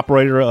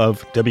 operator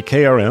of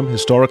WKRM,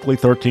 historically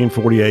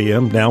 1340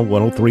 AM, now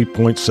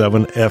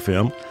 103.7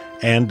 FM,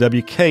 and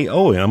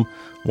WKOM,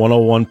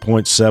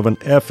 101.7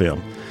 FM.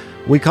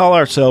 We call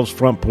ourselves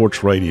Front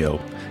Porch Radio,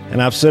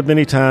 and I've said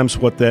many times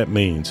what that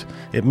means.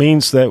 It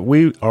means that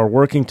we are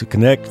working to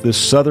connect this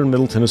southern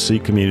Middle Tennessee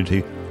community,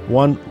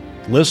 one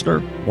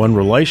listener, one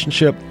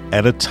relationship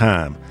at a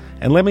time.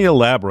 And let me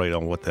elaborate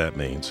on what that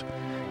means.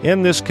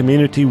 In this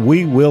community,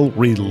 we will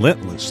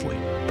relentlessly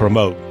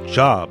promote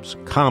jobs,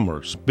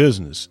 commerce,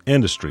 business,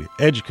 industry,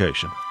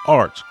 education,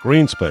 arts,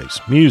 green space,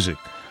 music,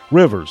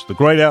 rivers, the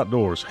great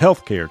outdoors,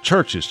 healthcare,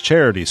 churches,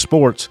 charities,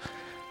 sports,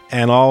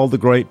 and all the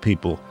great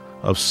people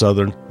of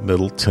southern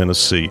Middle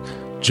Tennessee.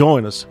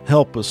 Join us,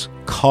 help us,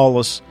 call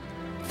us.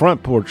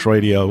 Front Porch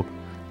Radio,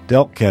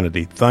 Del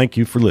Kennedy, thank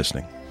you for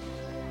listening.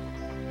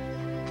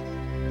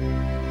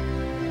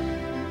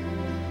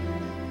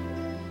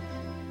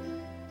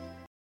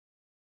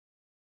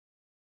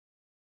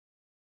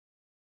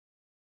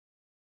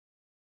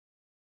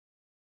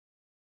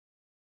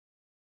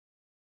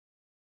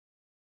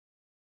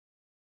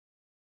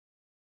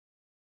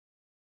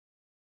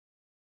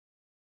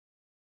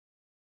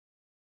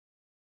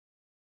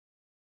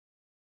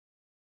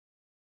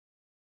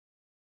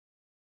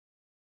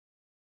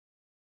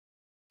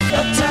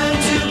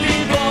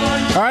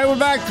 we're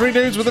back. 3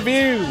 Dudes with a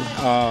View.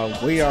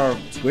 We are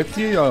with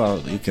you.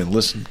 You can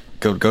listen.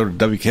 Go to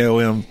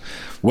WKOM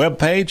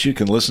webpage. You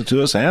can listen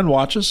to us and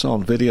watch us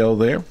on video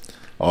there.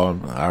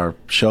 Our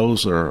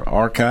shows are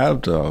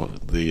archived.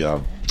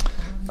 The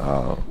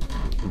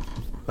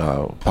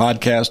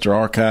podcasts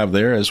are archived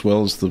there, as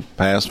well as the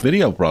past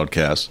video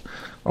broadcasts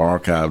are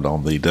archived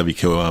on the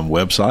WKOM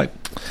website.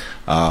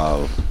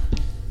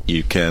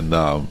 You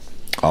can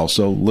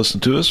also listen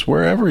to us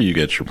wherever you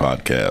get your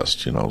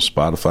podcast,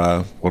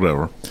 Spotify,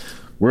 whatever.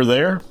 We're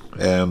there,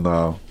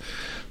 and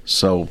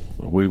so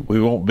we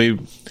won't be,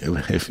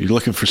 if you're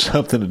looking for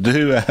something to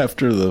do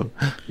after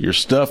you're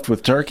stuffed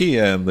with turkey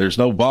and there's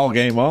no ball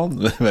game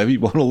on, maybe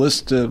you want to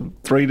listen to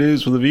 3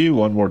 Dudes with a View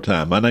one more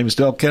time. My name is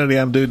Del Kennedy.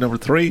 I'm dude number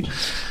 3.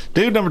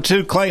 Dude number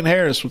 2, Clayton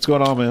Harris. What's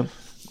going on, man?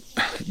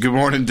 Good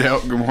morning,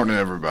 Del. Good morning,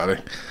 everybody.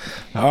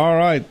 All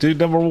right, dude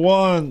number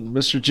 1,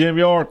 Mr. Jim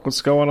York.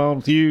 What's going on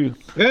with you?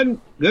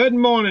 Good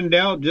morning,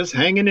 Del. Just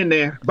hanging in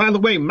there. By the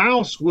way,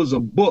 Mouse was a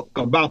book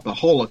about the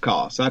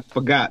Holocaust. I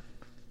forgot.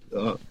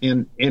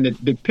 And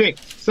it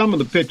depicts, some of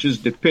the pictures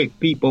depict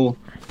people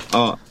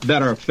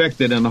that are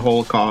affected in the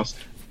Holocaust.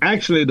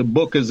 Actually, the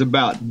book is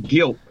about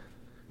guilt.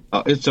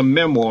 It's a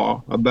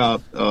memoir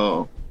about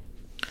a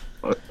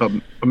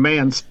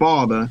man's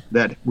father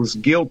that was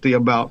guilty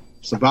about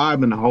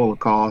surviving the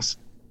Holocaust,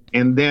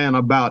 and then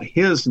about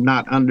his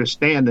not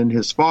understanding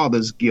his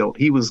father's guilt.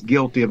 He was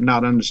guilty of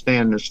not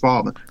understanding his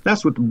father.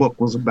 That's what the book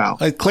was about.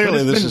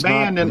 Clearly, this is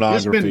not pornography.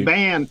 It's been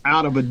banned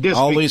out of a district.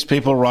 All these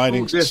people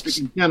writing district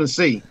in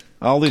Tennessee.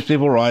 All these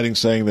people writing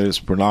saying that it's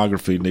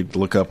pornography need to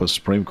look up a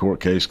Supreme Court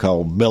case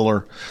called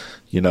Miller.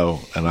 And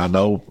I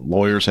know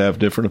lawyers have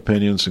different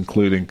opinions,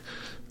 including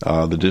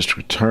the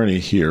district attorney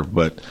here.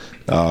 But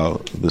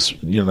this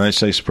United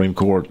States Supreme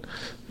Court,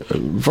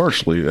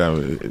 virtually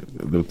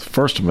the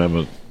First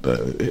Amendment,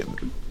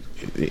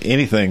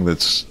 anything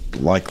that's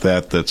like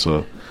that's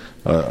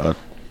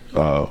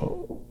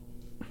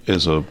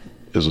is a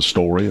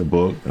story, a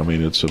book. I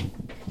mean, it's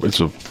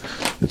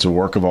a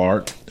work of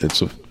art.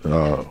 It's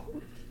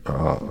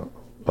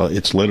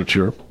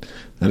literature,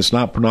 and it's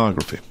not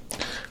pornography.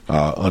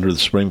 Under the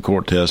Supreme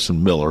Court test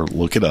in Miller,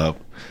 look it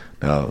up.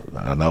 Now,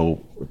 I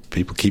know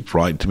people keep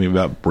writing to me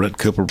about Brent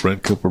Cooper.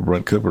 Brent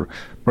Cooper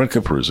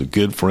is a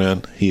good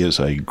friend. He is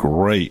a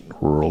great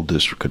rural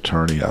district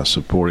attorney. I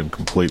support him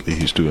completely.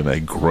 He's doing a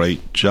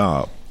great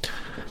job.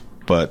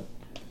 But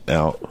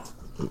now,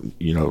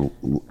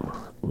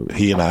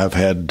 he and I have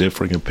had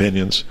differing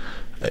opinions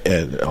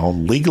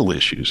on legal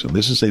issues, and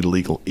this is a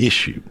legal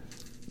issue.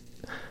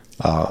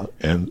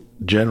 And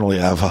generally,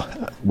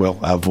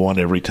 I've won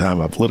every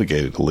time I've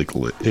litigated a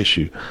legal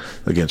issue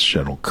against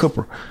General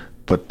Cooper.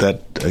 But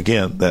that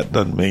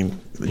doesn't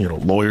mean,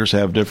 lawyers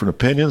have different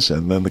opinions,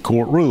 and then the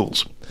court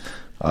rules.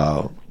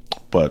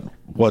 But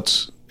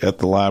what's at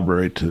the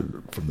library,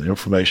 from the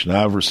information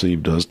I've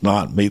received, does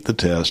not meet the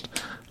test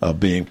of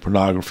being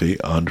pornography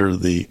under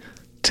the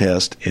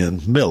test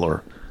in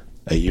Miller,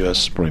 a U.S.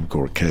 Supreme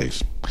Court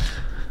case.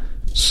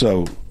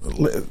 So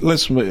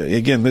let's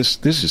again.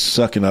 This is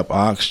sucking up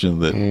oxygen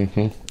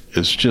that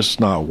is just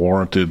not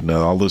warranted. And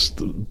all this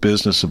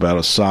business about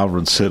a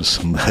sovereign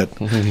citizen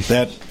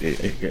that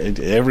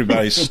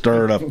everybody's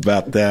stirred up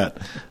about that.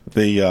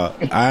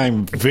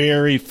 I'm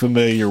very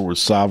familiar with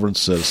sovereign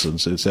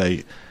citizens.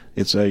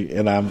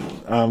 And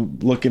I'm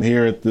looking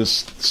here at this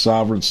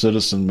sovereign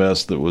citizen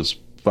mess that was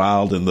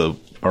filed in the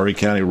Maury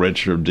County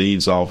Register of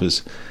Deeds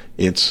office.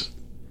 It's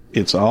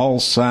all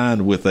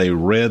signed with a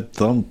red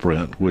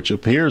thumbprint, which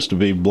appears to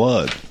be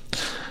blood.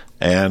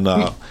 And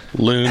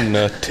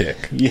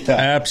lunatic, yeah,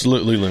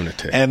 absolutely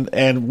lunatic.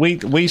 And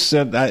we'd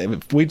send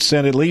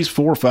at least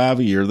 4 or 5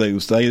 a year.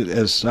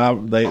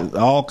 They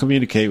all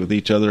communicate with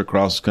each other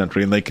across the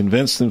country, and they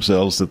convince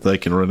themselves that they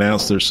can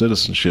renounce their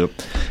citizenship,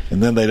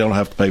 and then they don't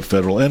have to pay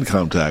federal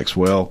income tax.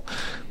 Well,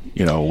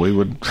 we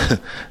would.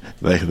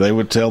 They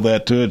would tell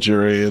that to a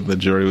jury, and the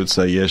jury would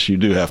say, yes, you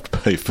do have to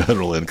pay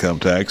federal income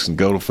tax and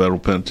go to federal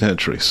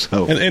penitentiary.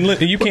 So, and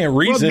you can't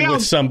reason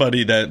with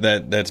somebody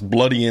that's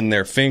bloody in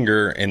their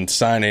finger and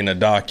signing a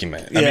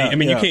document. I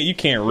mean, you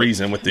can't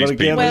reason with these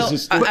people. Well,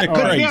 the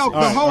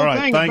whole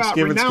thing about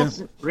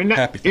renouncing,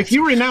 if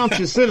you renounce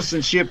your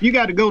citizenship, you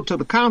got to go to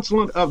the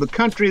consulate of the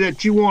country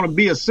that you want to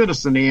be a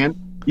citizen in.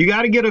 You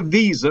got to get a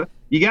visa.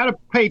 You got to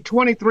pay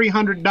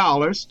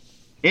 $2,300.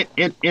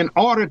 In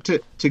order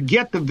to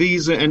get the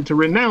visa and to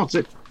renounce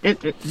it,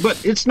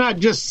 but it's not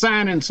just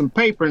signing some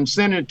paper and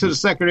sending it to the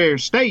Secretary of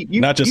State.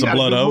 Not just a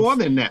blood oath. More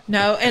than that.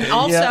 No, and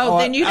also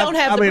then you don't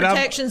have the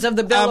protections of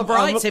the Bill of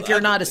Rights if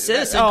you're not a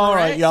citizen. All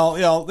correct? right,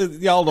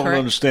 y'all don't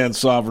understand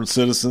sovereign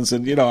citizens,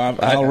 and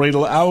I'm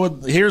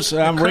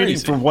reading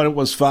from when it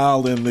was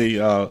filed in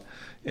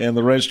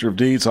the Register of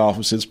Deeds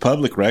office. It's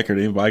public record.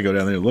 Anybody go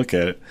down there and look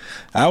at it.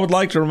 I would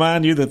like to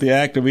remind you that the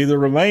act of either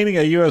remaining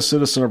a U.S.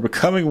 citizen or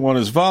becoming one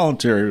is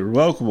voluntary,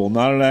 revocable,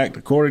 not an act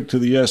according to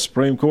the U.S.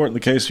 Supreme Court in the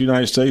case of the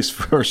United States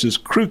versus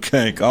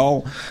Cruikshank.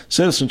 All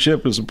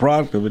citizenship is a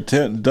product of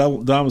intent,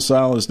 and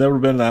domicile has never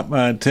been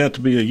my intent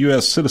to be a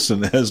U.S.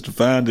 citizen as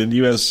defined in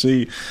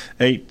USC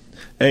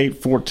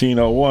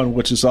 81401,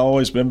 which has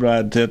always been my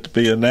intent to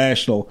be a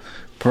national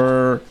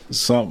per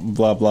something,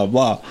 blah, blah,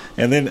 blah.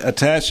 And then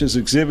attached as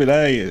Exhibit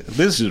A,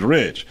 this is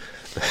rich,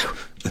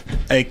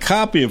 a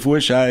copy of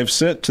which I have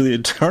sent to the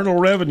Internal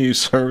Revenue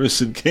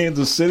Service in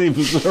Kansas City,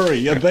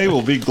 Missouri. And they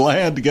will be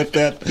glad to get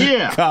that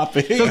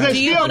copy. Do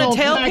you want to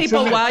tell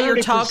people why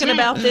you're talking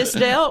about this,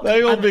 Del?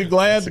 They will be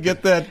glad to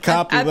get that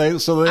copy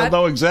so they'll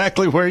know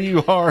exactly where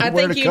you are and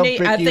where to come pick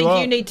you up. I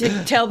think you need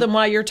to tell them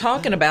why you're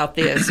talking about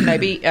this.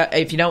 Maybe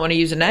if you don't want to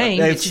use a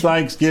name. It's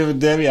Thanksgiving,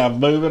 Debbie. I'm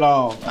moving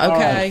on. Okay. All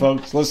right,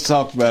 folks, let's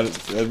talk about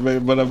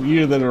it. But of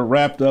you that are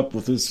wrapped up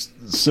with this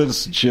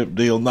citizenship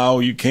deal,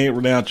 no, you can't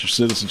renounce your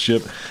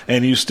citizenship,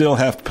 and you still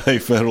have to pay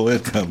federal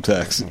income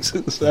taxes.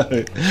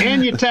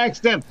 And you're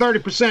taxed at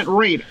 30%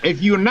 rate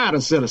if you're not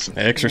a citizen.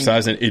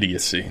 Exercising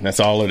idiocy. That's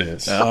all it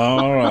is.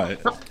 All right.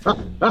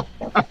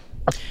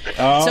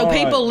 So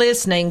people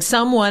listening,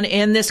 someone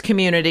in this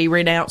community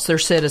renounced their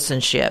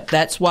citizenship.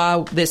 That's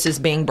why this is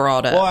being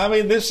brought up. Well, I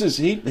mean, this is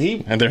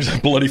he and there's a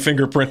bloody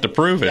fingerprint to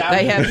prove it.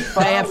 They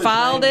have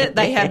filed it.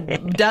 They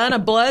have done a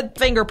blood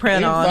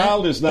fingerprint on it. He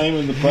filed his name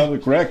in the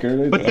public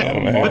record. But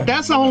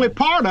that's only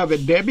part of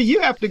it, Debbie.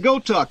 You have to go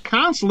to a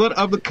consulate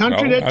of the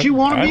country that you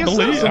want to be a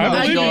citizen of.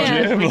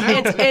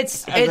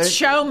 It's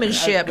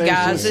showmanship,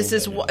 guys. This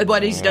is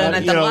what he's done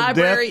at the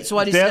library. It's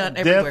what he's done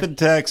everywhere. Death and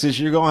taxes,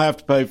 you're going to have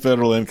to pay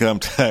federal income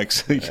tax.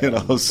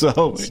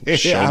 So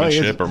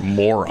showmanship or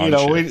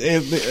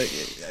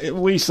moronship.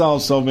 We saw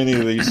so many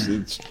of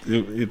these.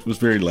 It was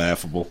very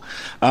laughable.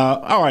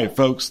 All right,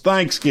 folks.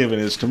 Thanksgiving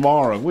is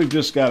tomorrow. We've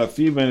just got a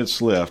few minutes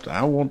left.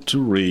 I want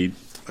to read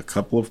a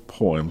couple of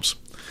poems,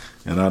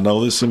 and I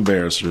know this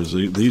embarrasses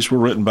her. These were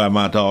written by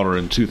my daughter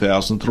in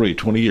 2003,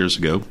 20 years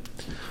ago.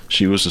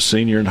 She was a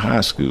senior in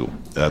high school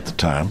at the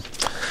time.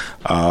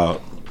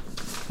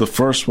 The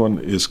first one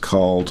is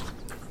called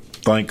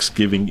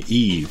Thanksgiving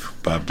Eve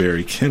by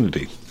Barry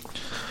Kennedy.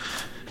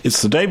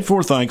 It's the day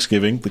before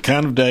Thanksgiving, the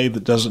kind of day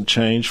that doesn't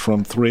change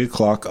from 3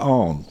 o'clock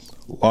on.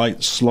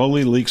 Light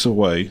slowly leaks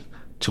away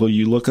till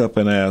you look up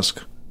and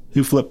ask,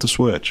 who flipped the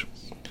switch?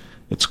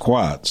 It's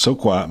quiet, so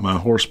quiet my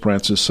horse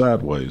prances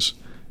sideways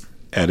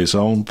at his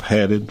own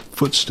padded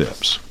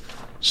footsteps.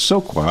 So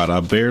quiet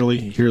I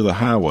barely hear the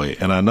highway,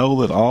 and I know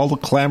that all the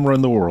clamor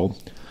in the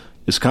world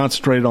is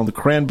concentrated on the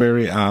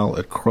cranberry aisle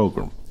at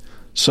Kroger.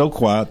 So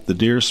quiet the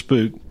deer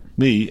spook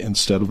me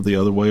instead of the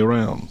other way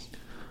around.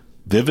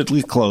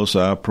 Vividly close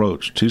I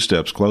approach, 2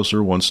 steps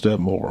closer, 1 step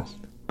more.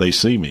 They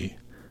see me.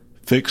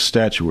 Fixed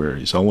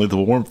statuaries, only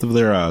the warmth of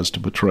their eyes to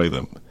betray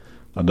them.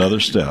 Another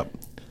step.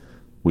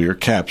 We are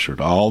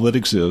captured. All that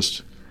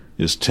exists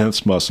is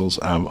tense muscles.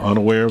 I'm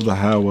unaware of the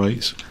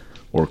highways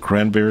or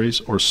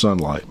cranberries or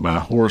sunlight. My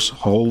horse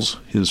holds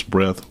his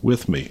breath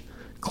with me.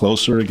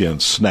 Closer again.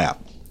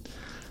 Snap.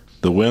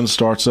 The wind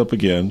starts up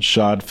again.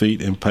 Shod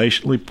feet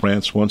impatiently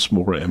prance once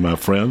more. And my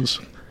friends,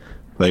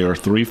 they are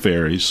 3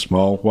 fairies,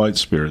 small white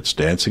spirits,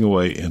 dancing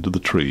away into the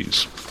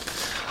trees.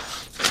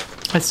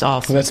 That's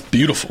awesome. That's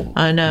beautiful.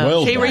 I know.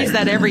 Well he done. reads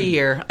that every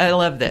year. I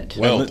love that.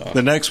 Well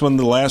the next one,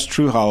 The Last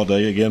True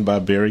Holiday, again by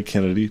Barry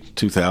Kennedy,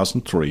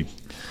 2003.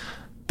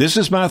 This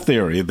is my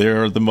theory.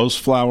 There are the most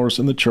flowers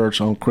in the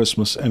church on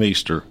Christmas and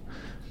Easter.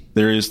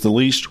 There is the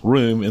least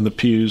room in the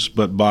pews,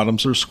 but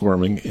bottoms are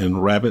squirming in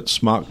rabbit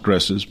smock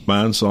dresses,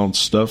 minds on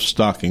stuffed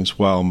stockings,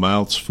 while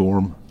mouths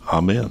form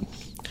Amen.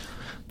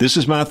 This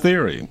is my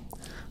theory.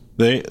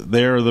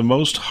 There are the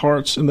most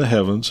hearts in the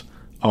heavens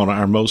on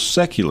our most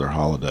secular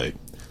holiday.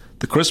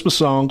 The Christmas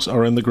songs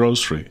are in the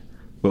grocery,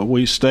 but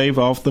we stave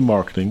off the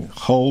marketing,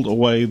 hold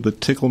away the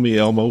tickle me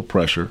Elmo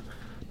pressure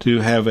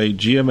to have a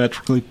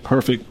geometrically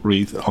perfect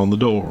wreath on the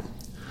door.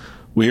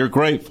 We are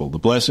grateful, the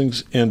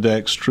blessings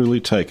index truly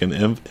taken,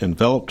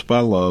 enveloped by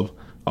love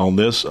on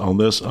this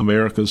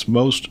America's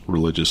most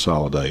religious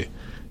holiday.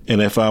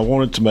 And if I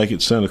wanted to make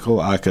it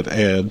cynical, I could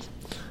add,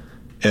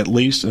 at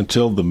least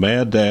until the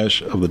mad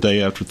dash of the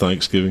day after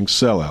Thanksgiving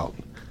sellout.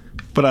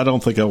 But I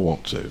don't think I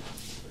want to.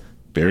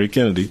 Barry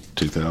Kennedy,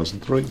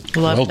 2003.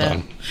 Love that.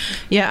 Done.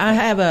 Yeah, I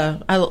have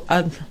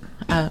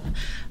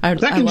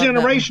Second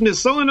generation is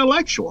so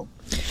intellectual.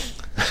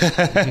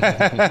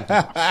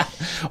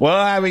 Well,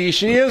 I mean,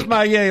 she is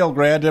my Yale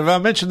grad. Have I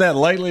mentioned that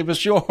lately,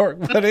 Miss York?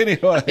 But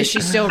anyway. Is she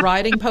still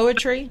writing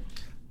poetry?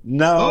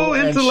 No.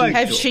 Intellectual.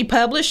 Have she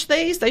published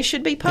these? They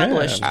should be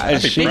published. Yeah,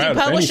 Did you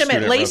publish them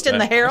at least in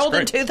the Herald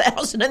in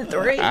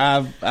 2003?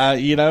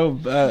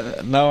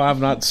 No, I've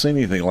not seen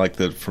anything like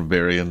that from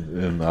Barry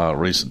in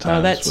recent times.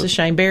 Oh, that's a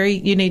shame. Barry,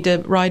 you need to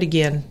write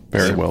again.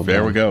 Very well done.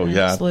 There we go.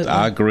 Yeah, absolutely.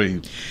 I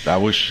agree. I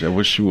wish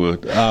you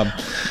would. All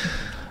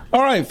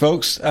right,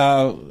 folks.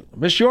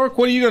 Miss York,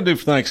 what are you going to do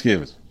for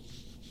Thanksgiving?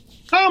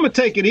 I'm going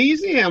to take it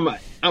easy. I'm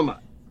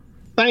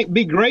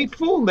be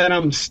grateful that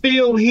I'm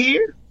still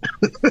here.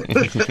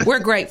 We're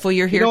grateful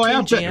you're here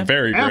too, Jim.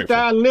 Very grateful. After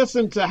I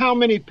listened to how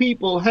many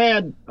people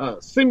had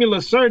similar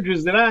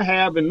surgeries that I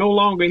have and no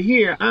longer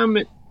here, I'm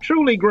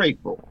truly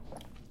grateful.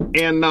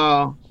 And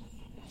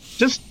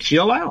just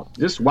chill out.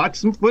 Just watch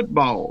some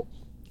football.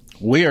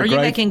 Are you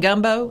making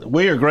gumbo?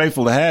 We are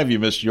grateful to have you,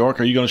 Mr. York.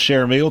 Are you going to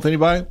share a meal with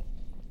anybody?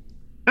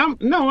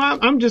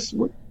 I'm just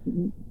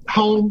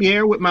home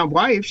here with my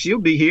wife. She'll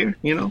be here,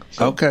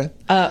 So. Okay.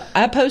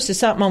 I posted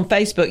something on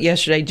Facebook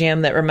yesterday,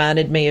 Jim, that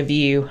reminded me of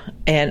you.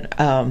 And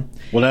well,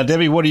 now,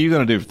 Debbie, what are you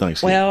going to do for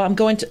Thanksgiving? Well, I'm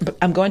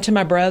going to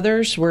my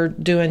brother's. We're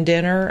doing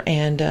dinner,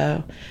 and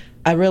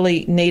I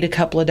really need a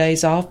couple of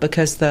days off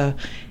because the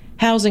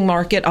housing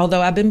market,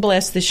 although I've been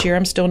blessed this year,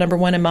 I'm still number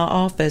one in my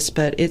office,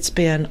 but it's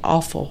been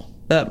awful.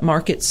 The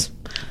market's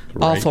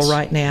awful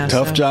right now.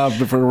 Tough job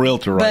for a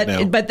realtor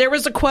now. But there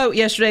was a quote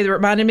yesterday that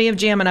reminded me of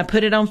Jim, and I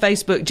put it on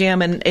Facebook,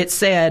 Jim, and it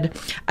said,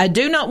 "I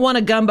do not want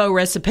a gumbo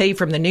recipe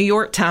from the New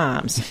York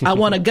Times. I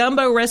want a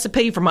gumbo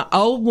recipe from an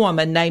old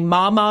woman named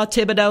Mama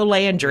Thibodeau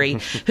Landry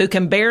who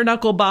can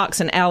bare-knuckle box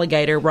an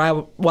alligator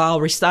while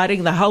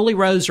reciting the Holy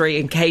Rosary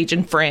in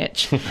Cajun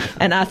French."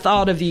 And I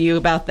thought of you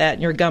about that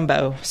in your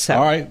gumbo. So.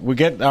 All right.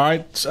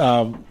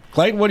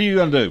 Clayton, what are you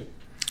going to do?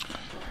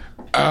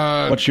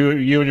 What's you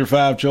and your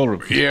 5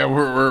 children? Yeah,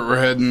 we're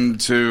heading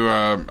to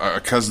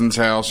a cousin's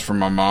house from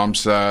my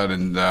mom's side,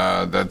 and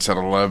that's at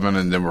 11,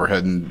 and then we're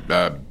heading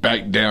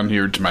back down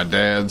here to my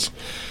dad's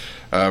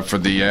for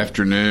the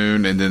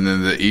afternoon, and then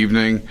in the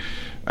evening,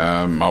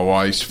 my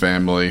wife's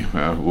family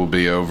will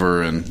be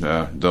over, and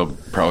they'll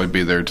probably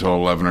be there till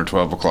 11 or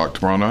 12 o'clock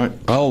tomorrow night.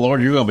 Oh,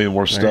 Lord, you're going to be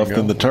more stuffed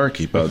than the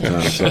turkey by the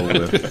time it's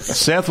over.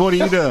 Seth, what are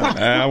you doing?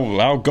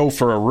 I'll go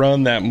for a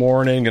run that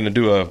morning, going to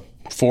do a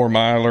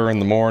 4-miler in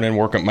the morning,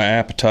 work up my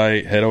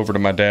appetite, head over to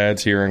my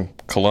dad's here in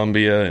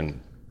Columbia and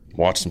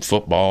watch some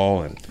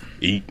football and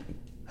eat.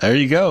 There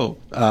you go.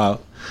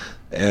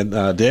 And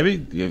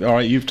Debbie, all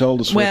right, you've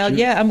told us. Well,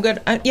 yeah, I'm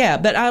good.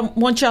 But I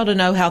want y'all to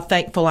know how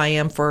thankful I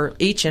am for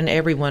each and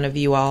every one of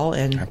you all,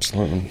 and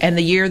absolutely, and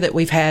the year that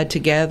we've had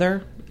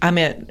together. I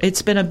mean,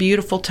 it's been a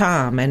beautiful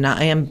time, and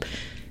I am.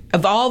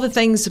 Of all the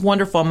things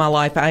wonderful in my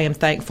life, I am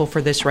thankful for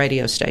this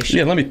radio station.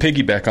 Yeah, let me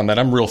piggyback on that.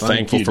 I'm real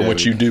thankful for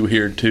what you do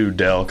here too,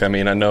 Delk. I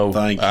mean, I know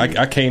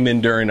I came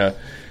in during there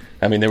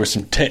was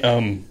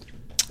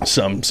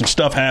some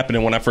stuff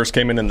happening when I first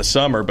came in the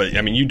summer, but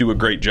I mean, you do a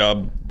great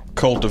job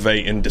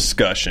cultivating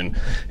discussion,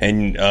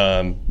 and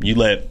you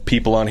let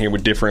people on here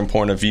with differing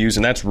point of views,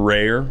 and that's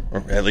rare,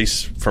 or at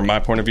least from my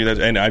point of view.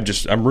 And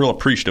I'm real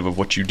appreciative of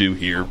what you do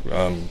here.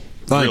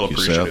 Thank you,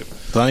 Seth.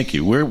 Thank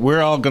you. We're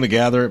all going to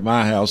gather at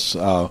my house.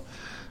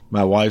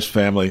 My wife's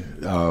family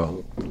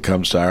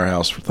comes to our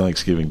house for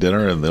Thanksgiving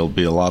dinner, and there'll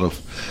be a lot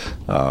of,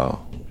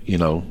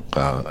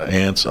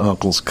 aunts,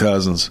 uncles,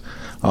 cousins,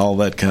 all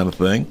that kind of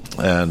thing.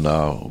 And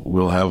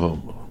we'll have a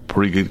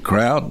pretty good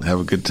crowd and have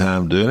a good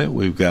time doing it.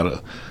 We've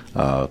got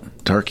a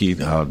turkey,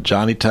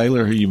 Johnny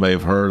Taylor, who you may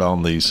have heard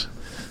on these,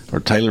 or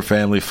Taylor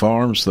Family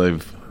Farms. They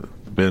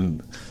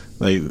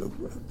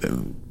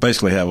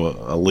basically have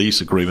a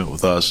lease agreement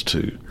with us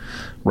to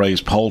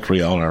raise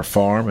poultry on our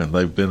farm, and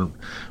they've been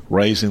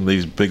raising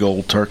these big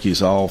old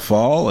turkeys all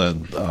fall,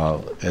 and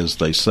as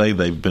they say,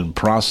 they've been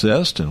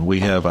processed, and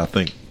we have, I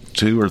think,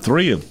 2 or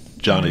 3 of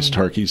Johnny's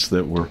turkeys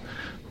that were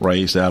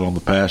raised out on the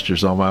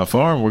pastures on my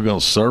farm. We're going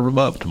to serve them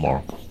up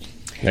tomorrow.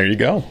 There you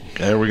go.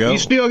 There we go. You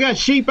still got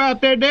sheep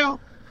out there, Dale?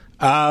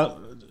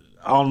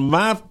 On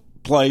my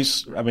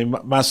place, I mean,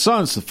 my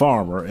son's the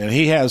farmer, and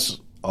he has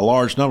a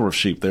large number of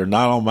sheep. They're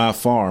not on my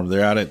farm.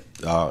 They're out at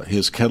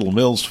his Kettle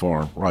Mills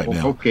farm right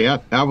now. Okay,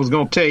 I was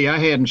going to tell you I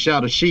hadn't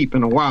shot a sheep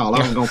in a while.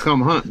 I was going to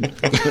come hunting.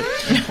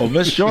 Well,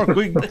 Miss York,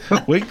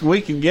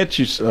 we can get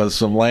you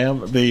some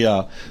lamb.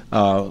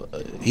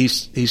 He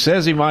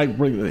says he might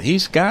bring.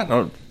 He's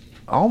got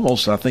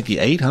almost, I think,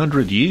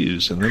 800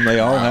 ewes, and then they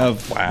all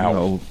have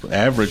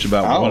average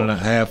about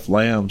 1.5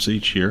 lambs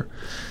each year.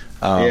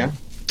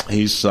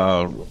 He's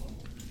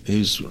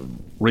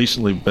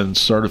recently been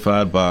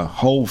certified by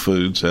Whole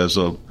Foods as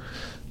a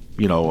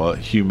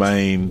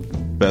humane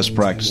best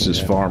practices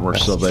farmer,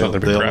 so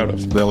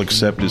they'll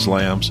accept his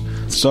lambs.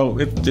 So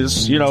it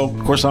is,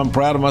 of course, I'm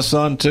proud of my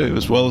son too,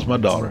 as well as my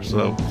daughter.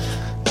 So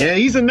yeah,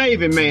 he's a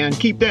Navy man.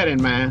 Keep that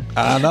in mind.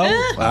 I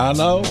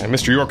know. And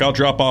Mr. York, I'll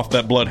drop off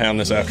that bloodhound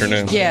this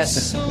afternoon.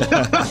 Yes.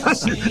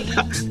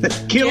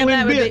 Kill him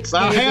in bits.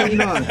 I'll have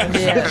none.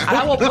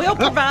 Yeah. We'll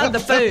provide the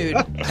food.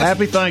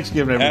 Happy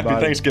Thanksgiving, everybody.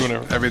 Happy Thanksgiving,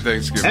 everybody. Happy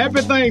Thanksgiving.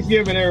 Happy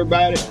Thanksgiving,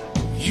 everybody.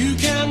 You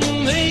can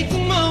make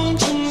the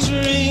mountains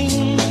ring.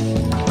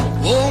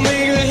 Oh,